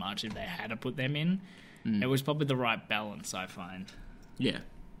bit too much if they had to put them in. It was probably the right balance, I find. Yeah.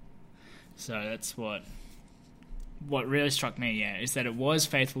 So that's what really struck me, is that it was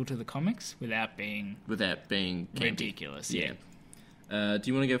faithful to the comics without being ridiculous. Yeah. Do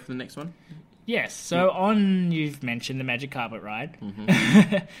you want to go for the next one? Yes. So you've mentioned the magic carpet ride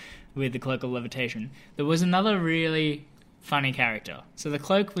with the Cloak of Levitation. There was another really funny character. So the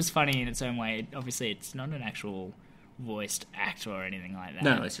cloak was funny in its own way. Obviously, it's not an actual voiced actor or anything like that.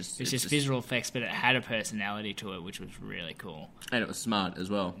 No, it's just visual effects, but it had a personality to it, which was really cool. And it was smart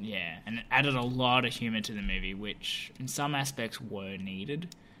as well. Yeah, and it added a lot of humour to the movie, which in some aspects were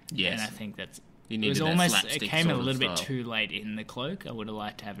needed. Yes. And I think it came a little bit too late in the cloak. I would have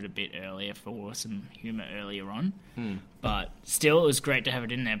liked to have it a bit earlier for some humour earlier on. But still, it was great to have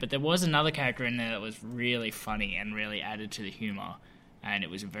it in there. But there was another character in there that was really funny and really added to the humour. And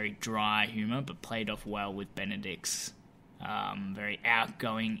it was a very dry humour, but played off well with Benedict's very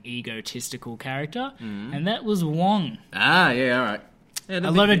outgoing, egotistical character. And that was Wong. Ah, yeah, all right. Yeah,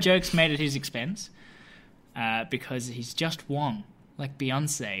 a lot of jokes made at his expense because he's just Wong, like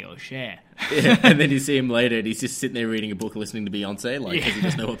Beyonce or Cher. Yeah, and then you see him later and he's just sitting there reading a book listening to Beyonce, because he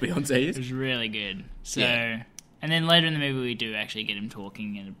doesn't know what Beyonce is. It was really good. So... Yeah. And then later in the movie, we do actually get him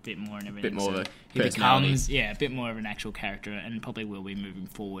talking and a bit more and everything. A bit more of a he becomes, a bit more of an actual character, and probably will be moving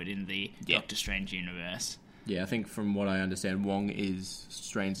forward in the Doctor Strange universe. Yeah, I think from what I understand, Wong is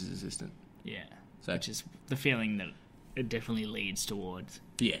Strange's assistant. Yeah, which is the feeling that it definitely leads towards.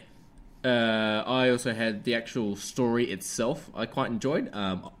 Yeah. I also had the actual story itself I quite enjoyed.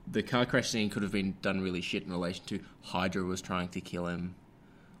 The car crash scene could have been done really shit in relation to Hydra was trying to kill him.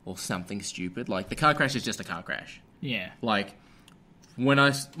 Or something stupid. Like, the car crash is just a car crash. Yeah. Like, when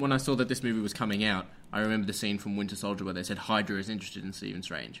I saw that this movie was coming out, I remember the scene from Winter Soldier where they said Hydra is interested in Stephen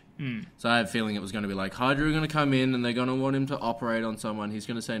Strange. So I had a feeling it was going to be like, Hydra are going to come in and they're going to want him to operate on someone. He's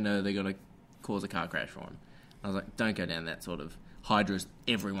going to say no, they're going to cause a car crash for him. I was like, don't go down that sort of Hydra's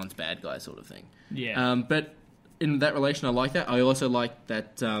everyone's bad guy sort of thing. Yeah. But in that relation, I like that. I also like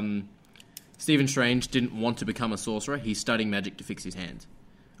that Stephen Strange didn't want to become a sorcerer. He's studying magic to fix his hands.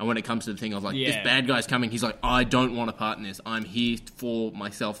 And when it comes to the thing, I was like, this bad guy's coming. He's like, I don't want a part in this. I'm here for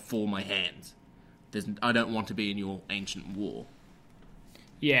myself, for my hands. I don't want to be in your ancient war.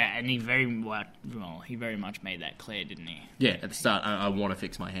 Yeah, and he very much made that clear, didn't he? Yeah, at the start, I want to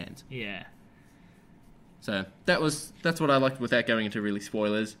fix my hands. Yeah. So that's what I liked without going into really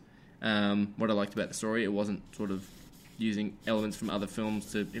spoilers. What I liked about the story, it wasn't sort of using elements from other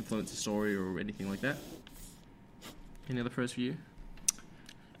films to influence the story or anything like that. Any other pros for you?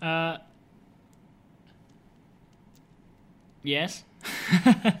 Yes.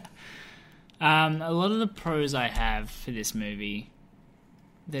 A lot of the pros I have for this movie,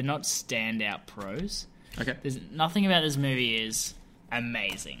 they're not standout pros. Okay. There's nothing about this movie is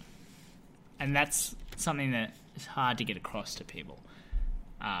amazing. And that's something that is hard to get across to people.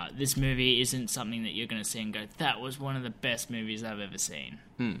 This movie isn't something that you're going to see and go, that was one of the best movies I've ever seen.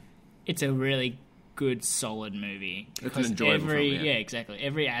 It's a really good, solid movie. It's an enjoyable film, yeah, exactly.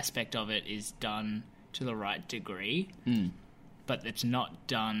 Every aspect of it is done to the right degree, but it's not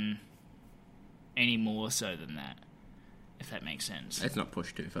done any more so than that, if that makes sense. It's not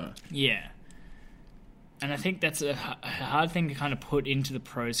pushed too far. Yeah. And I think that's a hard thing to kind of put into the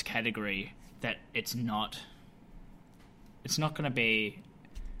pros category, that it's not going to be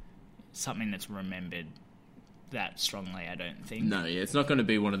something that's remembered that strongly, I don't think. No, yeah, it's not going to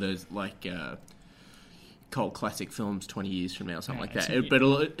be one of those, like, cult classic films 20 years from now or something like that.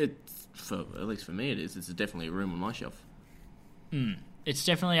 At least for me it is. It's definitely a room on my shelf. It's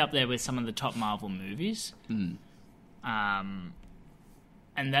definitely up there with some of the top Marvel movies.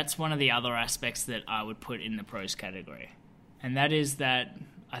 And that's one of the other aspects that I would put in the pros category. And that is that,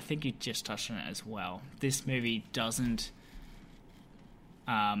 I think you just touched on it as well, this movie doesn't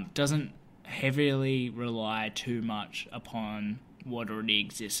heavily rely too much upon what already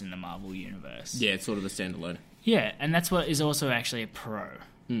exists in the Marvel universe. Yeah, it's sort of a standalone. Yeah, and that's what is also actually a pro.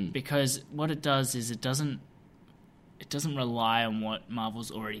 Because what it does is it doesn't rely on what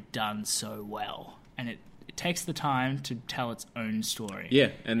Marvel's already done so well. And it takes the time to tell its own story.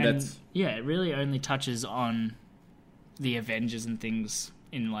 Yeah, and that's... Yeah, it really only touches on the Avengers and things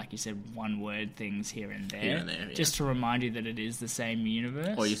in, like you said, one-word things here and there. Just to remind you that it is the same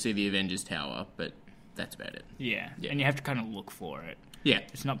universe. Or you see the Avengers Tower, but that's about it. Yeah, and you have to kind of look for it. Yeah.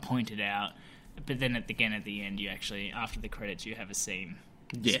 It's not pointed out. But then at the end, you actually, after the credits, you have a scene.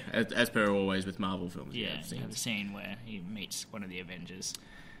 Yeah, as per always with Marvel films. Yeah, you have a scene where he meets one of the Avengers.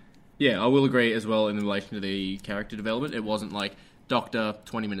 Yeah, I will agree as well in relation to the character development. It wasn't like Doctor,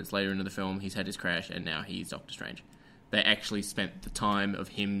 20 minutes later into the film, he's had his crash and now he's Doctor Strange. They actually spent the time of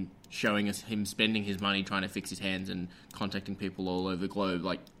him showing us him spending his money trying to fix his hands and contacting people all over the globe.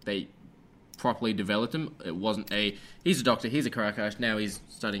 Like, they properly developed him. It wasn't he's a doctor, he's a car crash, now he's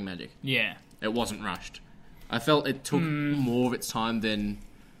studying magic. Yeah. It wasn't rushed. I felt it took more of its time than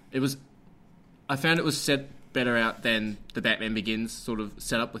it was. I found it was set better out than the Batman Begins sort of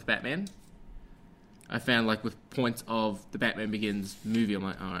set up with Batman. I found, like, with points of the Batman Begins movie, I'm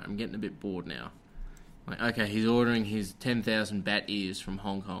like, alright, I'm getting a bit bored now. Like, okay, he's ordering his 10,000 bat ears from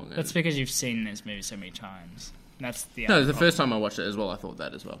Hong Kong. That's because you've seen this movie so many times. That's the No, the first time I watched it as well, I thought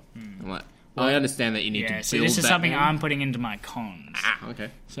that as well. I'm like, I understand that you need to build so this is something Batman. I'm putting into my cons. Okay.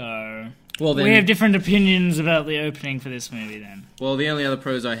 So, well, then, we have different opinions about the opening for this movie then. Well, the only other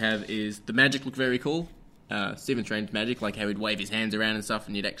pros I have is the magic looked very cool. Stephen Strange magic, like how he'd wave his hands around and stuff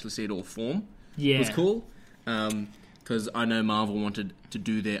and you'd actually see it all form. Yeah. It was cool. Because I know Marvel wanted to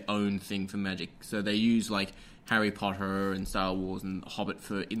do their own thing for magic. So they use, like, Harry Potter and Star Wars and Hobbit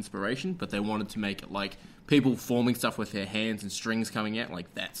for inspiration, but they wanted to make it like people forming stuff with their hands and strings coming out,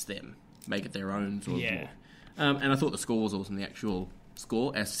 like that's them. Make it their own sort of Yeah. And I thought the score was awesome, the actual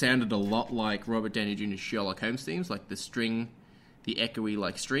score. It sounded a lot like Robert Downey Jr.'s Sherlock Holmes themes, like the string, the echoey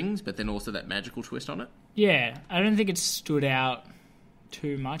like strings, but then also that magical twist on it. Yeah, I don't think it stood out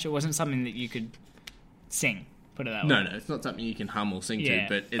too much. It wasn't something that you could sing, put it that way. No, it's not something you can hum or sing to,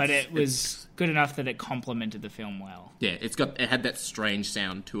 but it was good enough that it complemented the film well. Yeah, it had that strange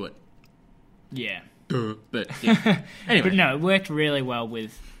sound to it. Yeah. But yeah. Anyway. But no, it worked really well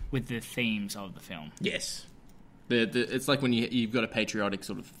with the themes of the film. Yes. It's like when you've got a patriotic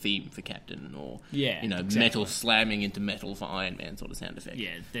sort of theme for Captain, or exactly. metal slamming into metal for Iron Man sort of sound effect.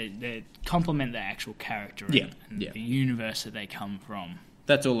 Yeah, they complement the actual character and the universe that they come from.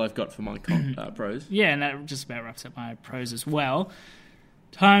 That's all I've got for my pros. Yeah, and that just about wraps up my pros as well.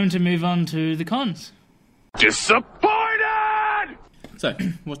 Time to move on to the cons. Disappointed! So,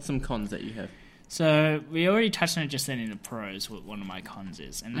 what's some cons that you have? So, we already touched on it just then in the pros, what one of my cons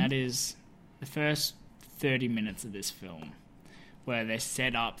is, and that is the first 30 minutes of this film, where they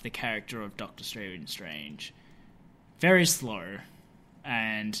set up the character of Doctor Strange. Very slow,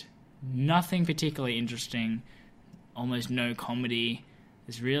 and nothing particularly interesting, almost no comedy.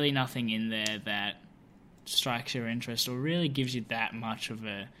 There's really nothing in there that strikes your interest or really gives you that much of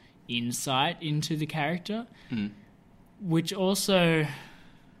a insight into the character, which also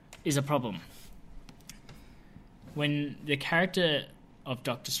is a problem. When the character of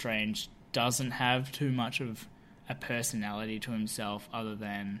Doctor Strange doesn't have too much of a personality to himself other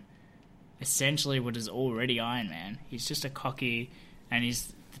than essentially what is already Iron Man. He's just a cocky, and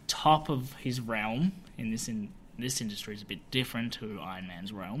he's the top of his realm. This industry is a bit different to Iron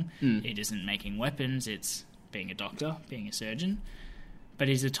Man's realm. It isn't making weapons, it's being a doctor, being a surgeon. But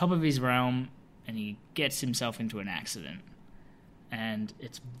he's the top of his realm, and he gets himself into an accident. And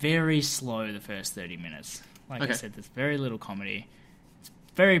it's very slow the first 30 minutes. Like I said, there's very little comedy. It's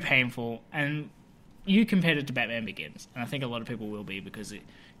very painful, and you compared it to Batman Begins, and I think a lot of people will be, because it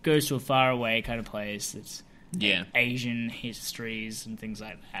goes to a faraway kind of place. It's Asian histories and things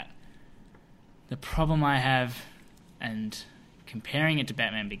like that. The problem I have, and comparing it to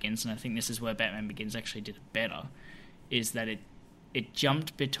Batman Begins, and I think this is where Batman Begins actually did it better, is that it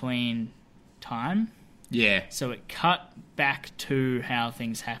jumped between time. Yeah. So it cut back to how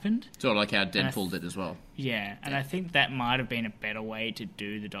things happened. Sort of like how Deadpool did as well. Yeah, and I think that might have been a better way to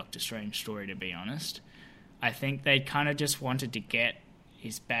do the Doctor Strange story, to be honest. I think they kind of just wanted to get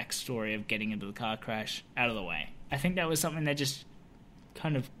his backstory of getting into the car crash out of the way. I think that was something they just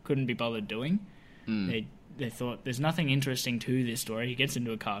kind of couldn't be bothered doing. They thought, there's nothing interesting to this story. He gets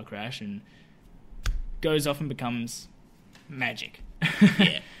into a car crash and goes off and becomes magic.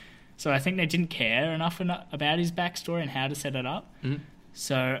 Yeah. So I think they didn't care enough about his backstory and how to set it up. Mm-hmm.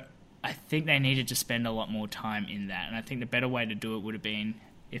 So I think they needed to spend a lot more time in that. And I think the better way to do it would have been,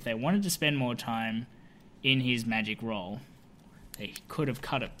 if they wanted to spend more time in his magic role, they could have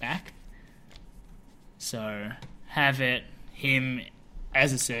cut it back. So have it him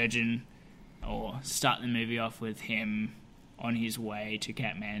as a surgeon, or start the movie off with him on his way to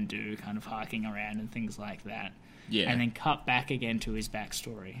Kathmandu, kind of harking around and things like that. Yeah. And then cut back again to his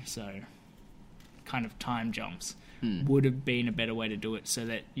backstory. So kind of time jumps would have been a better way to do it, so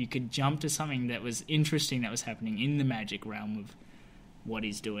that you could jump to something that was interesting that was happening in the magic realm of what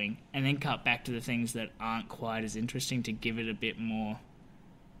he's doing, and then cut back to the things that aren't quite as interesting to give it a bit more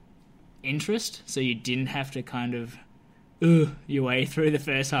interest, so you didn't have to kind of your way through the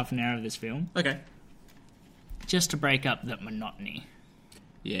first half an hour of this film. Okay. Just to break up that monotony.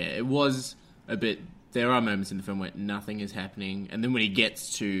 Yeah, it was a bit... There are moments in the film where nothing is happening, and then when he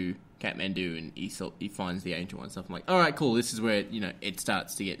gets to Kathmandu and he finds the Angel and stuff, I'm like, all right, cool, this is where, it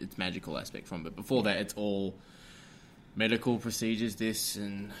starts to get its magical aspect from. But before that, it's all medical procedures, this,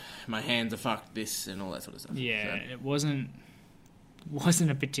 and my hands are fucked, this, and all that sort of stuff. Yeah, so. It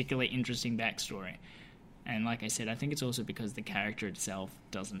wasn't a particularly interesting backstory. And like I said, I think it's also because the character itself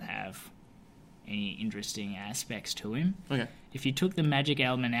doesn't have any interesting aspects to him. Okay. If you took the magic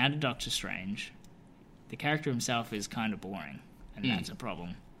element out of Doctor Strange, the character himself is kind of boring, and that's a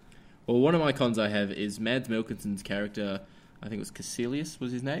problem. Well, one of my cons I have is Mads Mikkelsen's character, I think it was Caecilius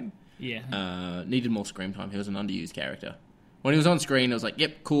was his name? Yeah. Needed more screen time. He was an underused character. When he was on screen, I was like,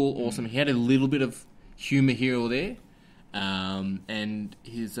 yep, cool, awesome. He had a little bit of humour here or there, and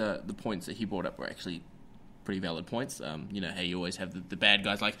his the points that he brought up were actually pretty valid points. How you always have the bad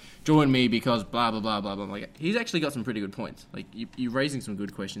guys like, join me because blah, blah, blah, blah, blah. Like, he's actually got some pretty good points. Like, you're raising some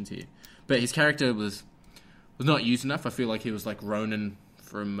good questions here. But his character was not used enough. I feel like he was like Ronan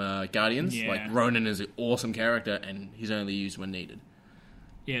from Guardians. Yeah. Like, Ronan is an awesome character, and he's only used when needed.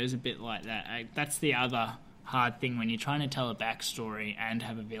 Yeah, it was a bit like that. That's the other hard thing when you're trying to tell a backstory and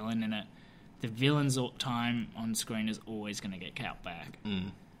have a villain in it. The villain's time on screen is always going to get cut back.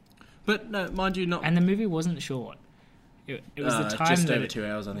 But no, mind you, not. And the movie wasn't short. It was the time just that over 2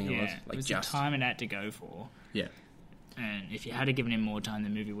 hours, I think it was. It was the time it had to go for. Yeah. And if you had given him more time, the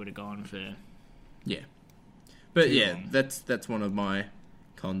movie would have gone for. Yeah. But too yeah, long. that's one of my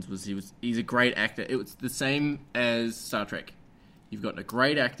cons. He's a great actor. It was the same as Star Trek. You've got a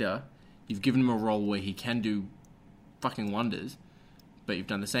great actor. You've given him a role where he can do fucking wonders, but you've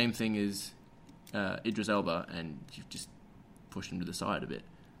done the same thing as Idris Elba, and you've just pushed him to the side a bit.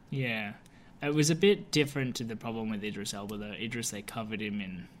 Yeah. It was a bit different to the problem with Idris Elba, though. They covered him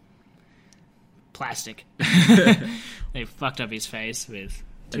in plastic. They fucked up his face with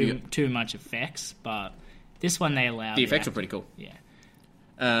too much effects, but this one they allowed... The effects were pretty cool. Yeah.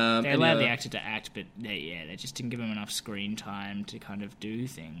 They allowed the actor to act, but they just didn't give him enough screen time to kind of do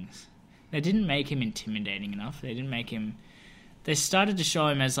things. They didn't make him intimidating enough. They didn't make him... They started to show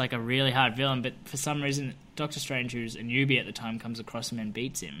him as like a really hard villain, but for some reason, Doctor Strange, who's a newbie at the time, comes across him and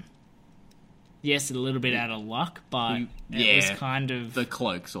beats him. Yes, a little bit out of luck, but it was kind of... The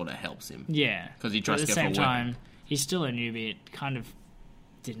cloak sort of helps him. Yeah. Because he tries to go for a At the same weapon. time, he's still a newbie. It kind of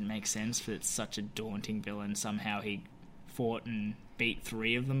didn't make sense for it's such a daunting villain. Somehow he fought and beat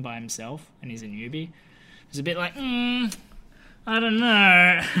 3 of them by himself, and he's a newbie. It was a bit like, I don't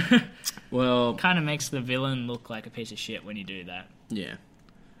know. Well... kind of makes the villain look like a piece of shit when you do that. Yeah.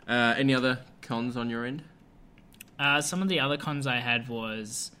 Any other cons on your end? Some of the other cons I had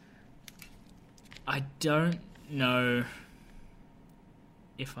was... I don't know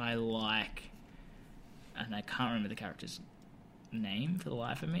if I like... And I can't remember the character's name for the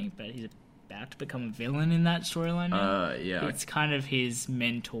life of me, but he's about to become a villain in that storyline now. Yeah. It's kind of his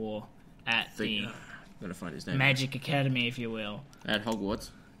mentor at the... Gotta find his name. Magic Academy, if you will. At Hogwarts.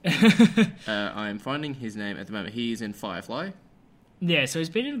 I am finding his name at the moment. He's in Firefly. Yeah, so he's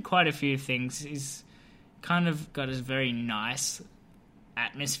been in quite a few things. He's kind of got a very nice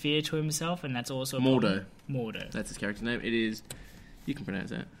atmosphere to himself, and that's also Mordo. Mordo. That's his character name. It is... You can pronounce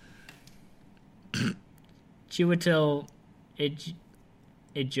that. Chiwetel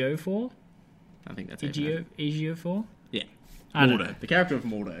Ejiofor? I think that's it. Ejiofor? Yeah. I don't know. Mordo. The character of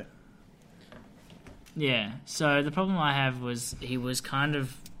Mordo. Yeah, so the problem I have was he was kind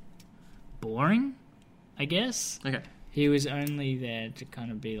of boring, I guess. Okay. He was only there to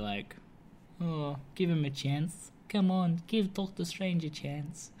kind of be like, oh, give him a chance. Come on, give Doctor Strange a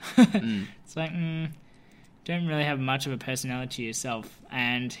chance. It's like, don't really have much of a personality yourself.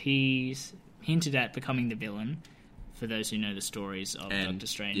 And he's hinted at becoming the villain. For those who know the stories of Doctor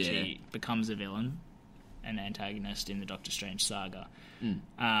Strange, he becomes a villain, an antagonist in the Doctor Strange saga.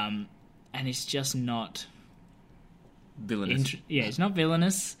 And he's just not villainous. He's not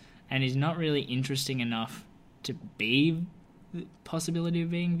villainous, and he's not really interesting enough to be the possibility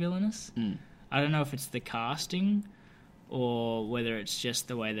of being villainous. I don't know if it's the casting or whether it's just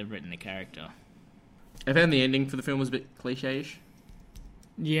the way they've written the character. I found the ending for the film was a bit cliche-ish.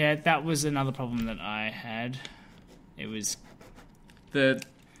 Yeah, that was another problem that I had. It was it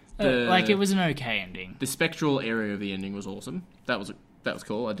was an okay ending. The spectral area of the ending was awesome. That was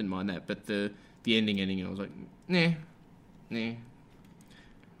cool. I didn't mind that. But the ending, I was like, nah. It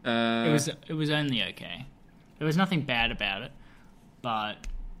was only okay. There was nothing bad about it, but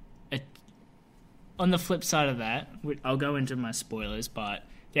on the flip side of that, I'll go into my spoilers. But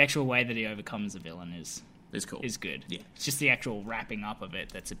the actual way that he overcomes the villain is cool. Is good. Yeah, it's just the actual wrapping up of it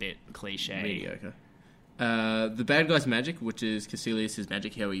that's a bit cliche. Mediocre. The bad guy's magic, which is Caecilius'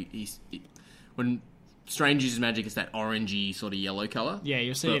 magic, how he's when Strange uses magic, it's that orangey sort of yellow colour. Yeah,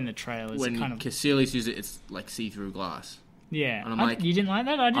 you'll see it in the trailers. When Caecilius uses it, it's like see-through glass. Yeah, and I'm like, you didn't like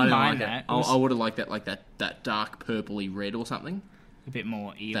that? I didn't mind that. I would have liked that, like that dark purpley red or something. A bit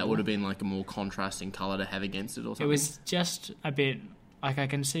more evil. That would have been like a more contrasting colour to have against it or something. It was just a bit like I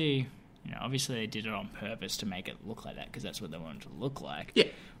can see. Obviously they did it on purpose to make it look like that because that's what they wanted to look like. Yeah.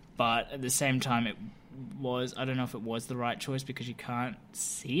 But at the same time, I don't know if it was the right choice because you can't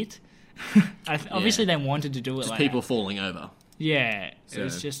see it. Obviously, they wanted to do it just like people falling over. Yeah, so it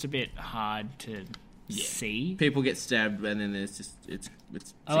was just a bit hard to see. People get stabbed, and then there's just it's.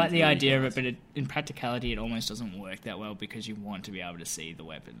 I like the idea of it, but in practicality, it almost doesn't work that well because you want to be able to see the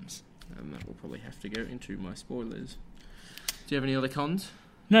weapons. And that will probably have to go into my spoilers. Do you have any other cons?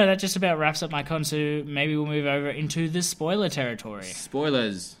 No, that just about wraps up my cons. So maybe we'll move over into the spoiler territory.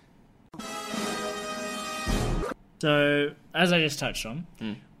 Spoilers. So, as I just touched on,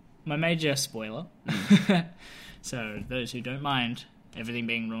 my major spoiler, so those who don't mind everything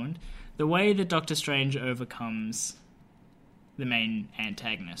being ruined, the way that Doctor Strange overcomes the main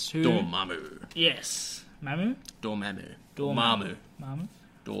antagonist. Dormammu. Yes. Mamu? Dormammu. Dormammu.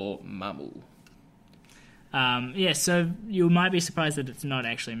 Dormammu. Yeah, so you might be surprised that it's not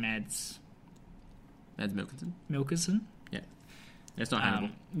actually Mads Mikkelsen. Yeah. It's not Hannibal.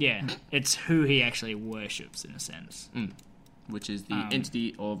 Yeah, it's who he actually worships in a sense. Which is the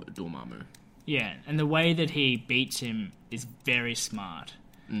entity of Dormammu. Yeah, and the way that he beats him is very smart.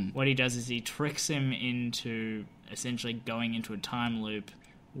 What he does is he tricks him into essentially going into a time loop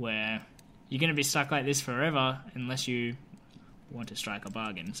where you're going to be stuck like this forever unless you want to strike a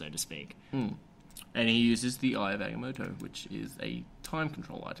bargain, so to speak. And he uses the Eye of Agamotto, which is a time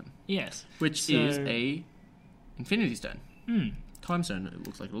control item. Yes. Which is a Infinity Stone. Time Stone, it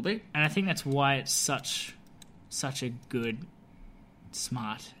looks like it'll be. And I think that's why it's such a good,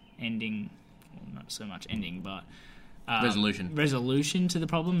 smart ending. Well, not so much ending, but... resolution to the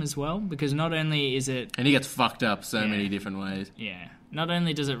problem as well, because not only is it... And he gets fucked up so many different ways. Yeah. Not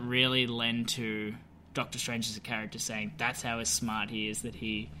only does it really lend to Doctor Strange as a character saying that's how smart he is, that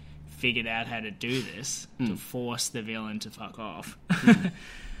he figured out how to do this to force the villain to fuck off.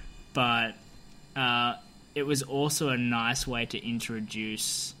 But it was also a nice way to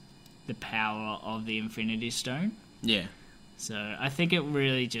introduce the power of the Infinity Stone. Yeah. So I think it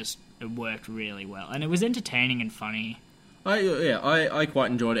really it worked really well. And it was entertaining and funny. I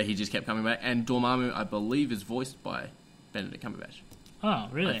quite enjoyed it. He just kept coming back. And Dormammu, I believe, is voiced by Benedict Cumberbatch. Oh,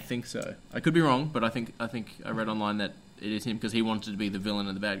 really? I think so. I could be wrong, but I think I read online that it is him because he wanted to be the villain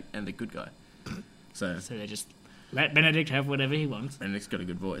and the bad and the good guy. So they just let Benedict have whatever he wants. Benedict's got a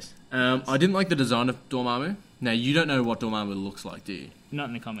good voice. I didn't like the design of Dormammu. Now, you don't know what Dormammu looks like, do you? Not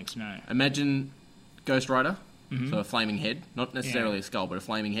in the comics, no. Imagine Ghost Rider, so a flaming head. Not necessarily a skull, but a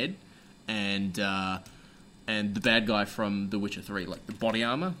flaming head. And the bad guy from The Witcher 3, like the body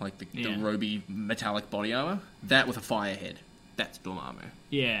armor, like the roby metallic body armor. That with a fire head. That's Dormammu.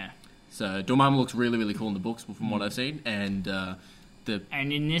 Yeah. So Dormammu looks really, really cool in the books from what I've seen. And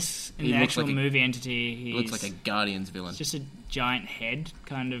And in the looks actual like movie entity, he looks like a Guardians villain. It's just a giant head,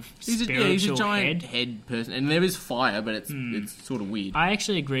 kind of he's spiritual a giant head person, and there is fire, but it's sort of weird. I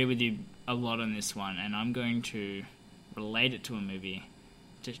actually agree with you a lot on this one, and I'm going to relate it to a movie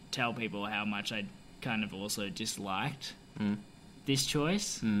to tell people how much I kind of also disliked this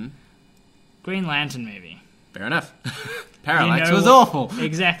choice. Green Lantern movie. Fair enough. Parallax was awful.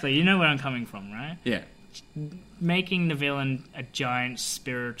 Exactly. You know where I'm coming from, right? Yeah. Making the villain a giant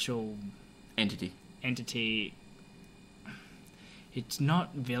spiritual entity. It's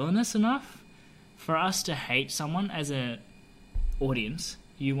not villainous enough for us to hate someone as an audience.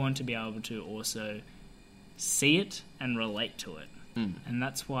 You want to be able to also see it and relate to it. And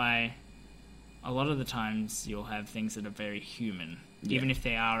that's why a lot of the times you'll have things that are very human. Even if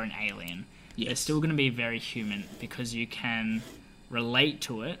they are an alien, they're still going to be very human because you can relate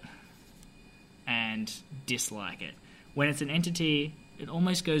to it and dislike it. When it's an entity, it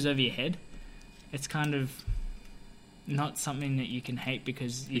almost goes over your head. It's kind of not something that you can hate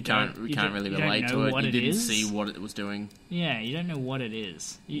because you can't really relate to it. You didn't see what it was doing. Yeah, you don't know what it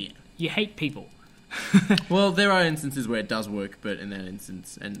is. You hate people. Well, there are instances where it does work, but in that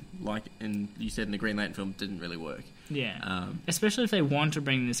instance, and you said in the Green Lantern film, it didn't really work. Yeah, especially if they want to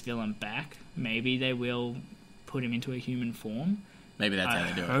bring this villain back, maybe they will put him into a human form. Maybe that's how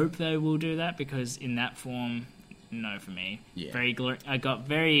they do it. I hope they will do that because in that form, no for me. Yeah. I got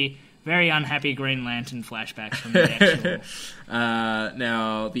very, very unhappy Green Lantern flashbacks from the actual.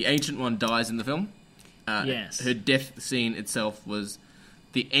 Now, the Ancient One dies in the film. Yes. Her death scene itself was...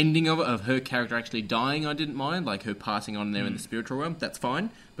 The ending of her character actually dying, I didn't mind. Like, her passing on there in the spiritual realm, that's fine.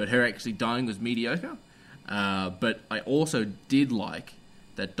 But her actually dying was mediocre. But I also did like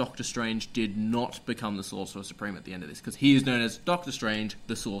that Doctor Strange did not become the Sorcerer Supreme at the end of this. Because he is known as Doctor Strange,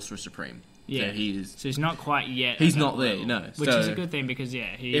 the Sorcerer Supreme. Yeah, so he's not quite yet. He's not there, no. Which is a good thing because,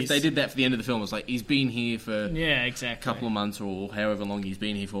 if they did that for the end of the film, it was like, he's been here for exactly. a couple of months or however long he's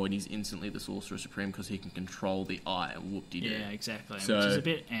been here for, and he's instantly the Sorcerer Supreme because he can control the eye, and whoop-de-doo. Yeah, exactly. So, which is a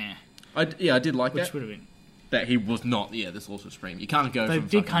bit I did like that. Which would have been. That he was not, the Sorcerer Supreme. You can't go from... They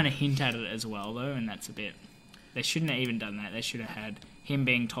did kind of hint at it as well, though, and that's a bit... They shouldn't have even done that. They should have had him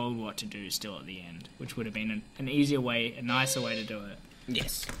being told what to do still at the end, which would have been an easier way, a nicer way to do it.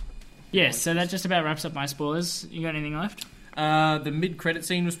 Yes. Yes, so that just about wraps up my spoilers. You got anything left? The mid-credit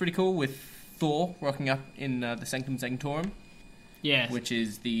scene was pretty cool with Thor rocking up in the Sanctum Sanctorum. Yes. Which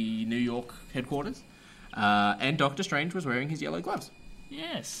is the New York headquarters. And Doctor Strange was wearing his yellow gloves.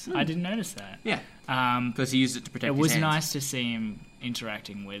 Yes, I didn't notice that. Yeah. Because he used it to protect his hands. It was nice to see him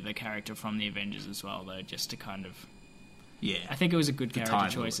interacting with a character from the Avengers as well, though, just to kind of... Yeah. I think it was a good character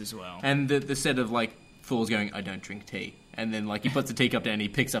choice as well. And the set of, like, Thor's going, I don't drink tea. And then, like, he puts the teacup down and he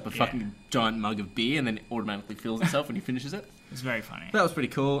picks up a fucking giant mug of beer and then it automatically fills itself when he finishes it. It's very funny. That was pretty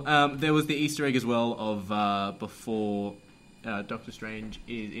cool. There was the Easter egg as well of before Doctor Strange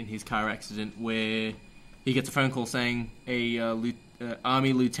is in his car accident where he gets a phone call saying a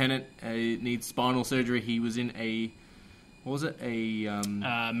army lieutenant needs spinal surgery. He was in a... What was it?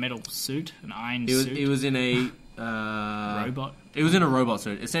 A metal suit, an iron suit. It was in a... robot? It was in a robot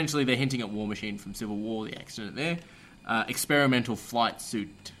suit. Essentially, they're hinting at War Machine from Civil War, the accident there. Experimental flight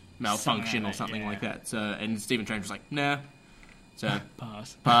suit malfunction or something like that. So, and Stephen Strange was like, nah. So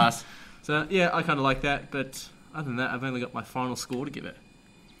pass. So yeah, I kind of like that. But other than that, I've only got my final score to give it.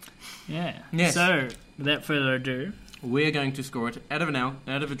 Yeah. Yes. So without further ado, we're going to score it out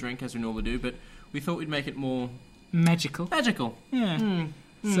of a drink as we normally do. But we thought we'd make it more magical. Yeah.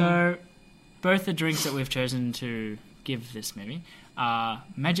 So both the drinks that we've chosen to give this movie are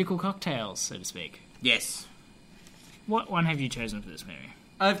magical cocktails, so to speak. Yes. What one have you chosen for this movie?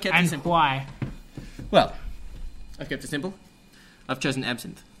 I've kept it simple. Why? Well, I've kept it simple. I've chosen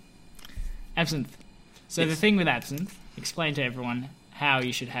absinthe. Absinthe. So the thing with absinthe, explain to everyone how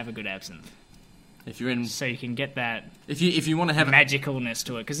you should have a good absinthe. If you're in, so you can get that. If you want to have magicalness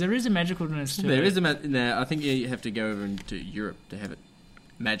to it, because there is a magicalness to it. There is no, I think you have to go over into Europe to have it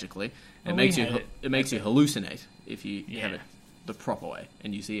magically. It makes you hallucinate if you have it the proper way,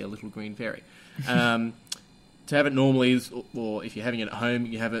 and you see a little green fairy. To have it normally, or if you're having it at home,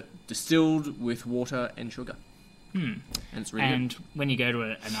 you have it distilled with water and sugar. And it's really good. When you go to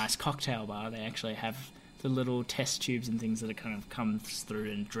a nice cocktail bar, they actually have the little test tubes and things that it kind of comes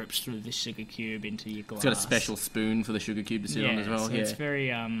through and drips through the sugar cube into your glass. It's got a special spoon for the sugar cube to sit on as well. So it's very,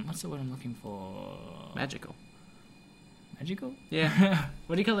 what's the word I'm looking for? Magical? Yeah.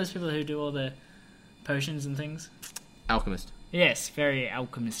 What do you call those people who do all the potions and things? Alchemist. Yes, very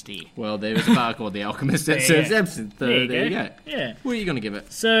alchemisty. Well, there is a bar called The Alchemist that serves absinthe. There you go. Yeah. What are you going to give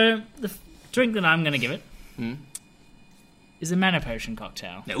it? So, the drink that I'm going to give it is a mana potion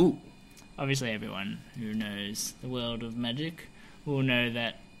cocktail. Ooh. Obviously, everyone who knows the world of magic will know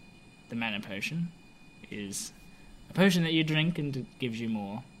that the mana potion is a potion that you drink and it gives you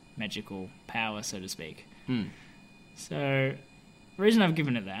more magical power, so to speak. So, the reason I've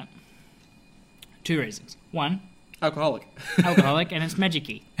given it that, 2 reasons. 1, alcoholic, and it's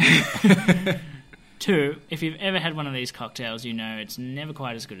magic-y. 2, if you've ever had one of these cocktails, you know it's never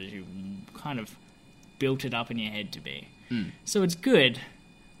quite as good as you kind of built it up in your head to be. So it's good,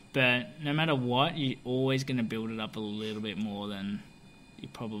 but no matter what, you're always going to build it up a little bit more than you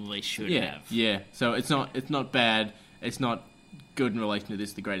probably should have. Yeah. So it's not bad. It's not good in relation to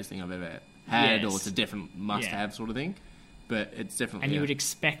this, the greatest thing I've ever had, or it's a different must-have sort of thing. But it's definitely... And you would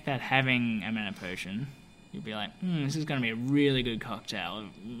expect that having a mana potion, you'd be like, this is going to be a really good cocktail. A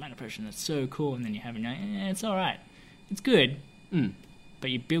mana potion that's so cool. And then you have it and you're like, it's all right. It's good. But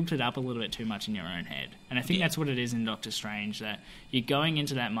you built it up a little bit too much in your own head. And I think that's what it is in Doctor Strange, that you're going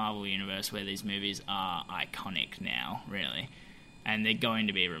into that Marvel universe where these movies are iconic now, really. And they're going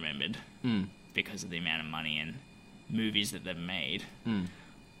to be remembered because of the amount of money and movies that they've made.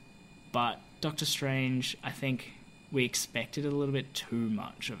 But Doctor Strange, I think we expected a little bit too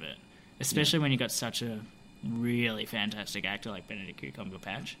much of it. Especially when you got such a really fantastic actor like Benedict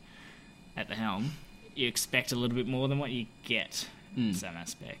Cumberbatch at the helm. You expect a little bit more than what you get in some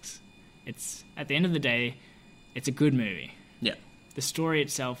aspects. It's, at the end of the day, it's a good movie. Yeah. The story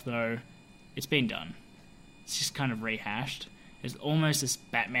itself, though, it's been done. It's just kind of rehashed. It's almost as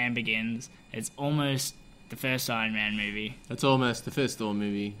Batman Begins. It's almost the first Iron Man movie. It's almost the first Thor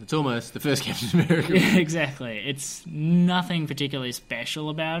movie. It's almost the first Captain America movie. Yeah, exactly. It's nothing particularly special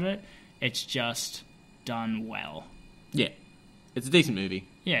about it. It's just done well. Yeah. It's a decent movie.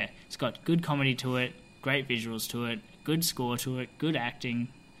 Yeah. It's got good comedy to it, great visuals to it, good score to it, good acting.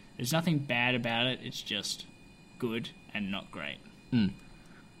 There's nothing bad about it. It's just good and not great.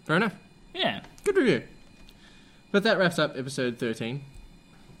 Fair enough. Yeah. Good review. But that wraps up episode 13.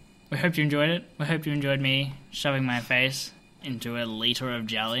 We hope you enjoyed it. We hope you enjoyed me shoving my face into a litre of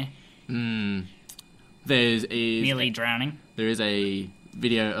jelly. Nearly drowning. There is a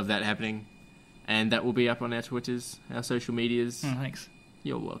video of that happening, and that will be up on our Twitters, our social medias. Oh, thanks.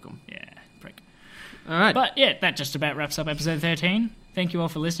 You're welcome. Yeah, prick. All right. But yeah, that just about wraps up episode 13. Thank you all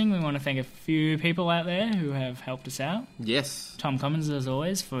for listening. We want to thank a few people out there who have helped us out. Yes. Tom Cummins, as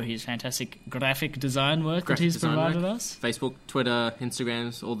always, for his fantastic graphic design work that he's provided us. Facebook, Twitter,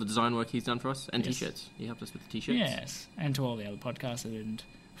 Instagrams, all the design work he's done for us, and T-shirts. He helped us with the T-shirts. Yes, and to all the other podcasters and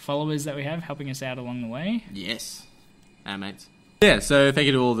followers that we have helping us out along the way. Yes. Our mates. Yeah, so thank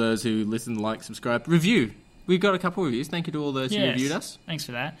you to all those who listen, like, subscribe, review. We've got a couple of reviews. Thank you to all those who reviewed us. Thanks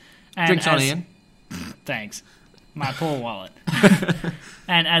for that. And drinks on Ian. Thanks. My poor wallet.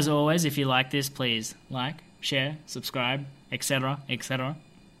 And as always, if you like this, please like, share, subscribe, etc., etc.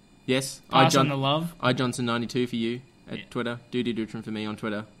 Yes. Pass on the love. iJohnson92 for you at Twitter. Doody Dutron for me on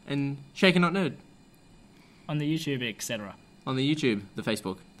Twitter. And Shaken Not Nerd. On the YouTube, etc. On the YouTube, the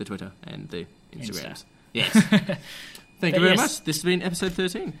Facebook, the Twitter, and the Instagrams. Yes. Thank you very much. This has been episode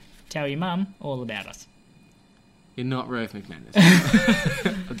 13. Tell your mum all about us. You're not Rove McManus.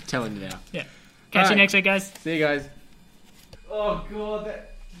 I'm telling you now. Yeah. Catch you next week, guys. See you guys. Oh, God,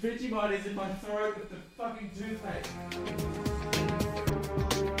 that Vegemite is in my throat with the fucking toothpaste.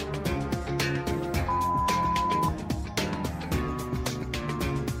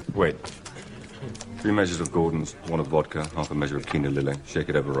 Wait. 3 measures of Gordon's, 1 of vodka, half a measure of quinoa lily. Shake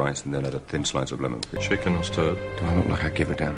it over rice and then add a thin slice of lemon. Chicken or stirred? Do I look like I give a damn?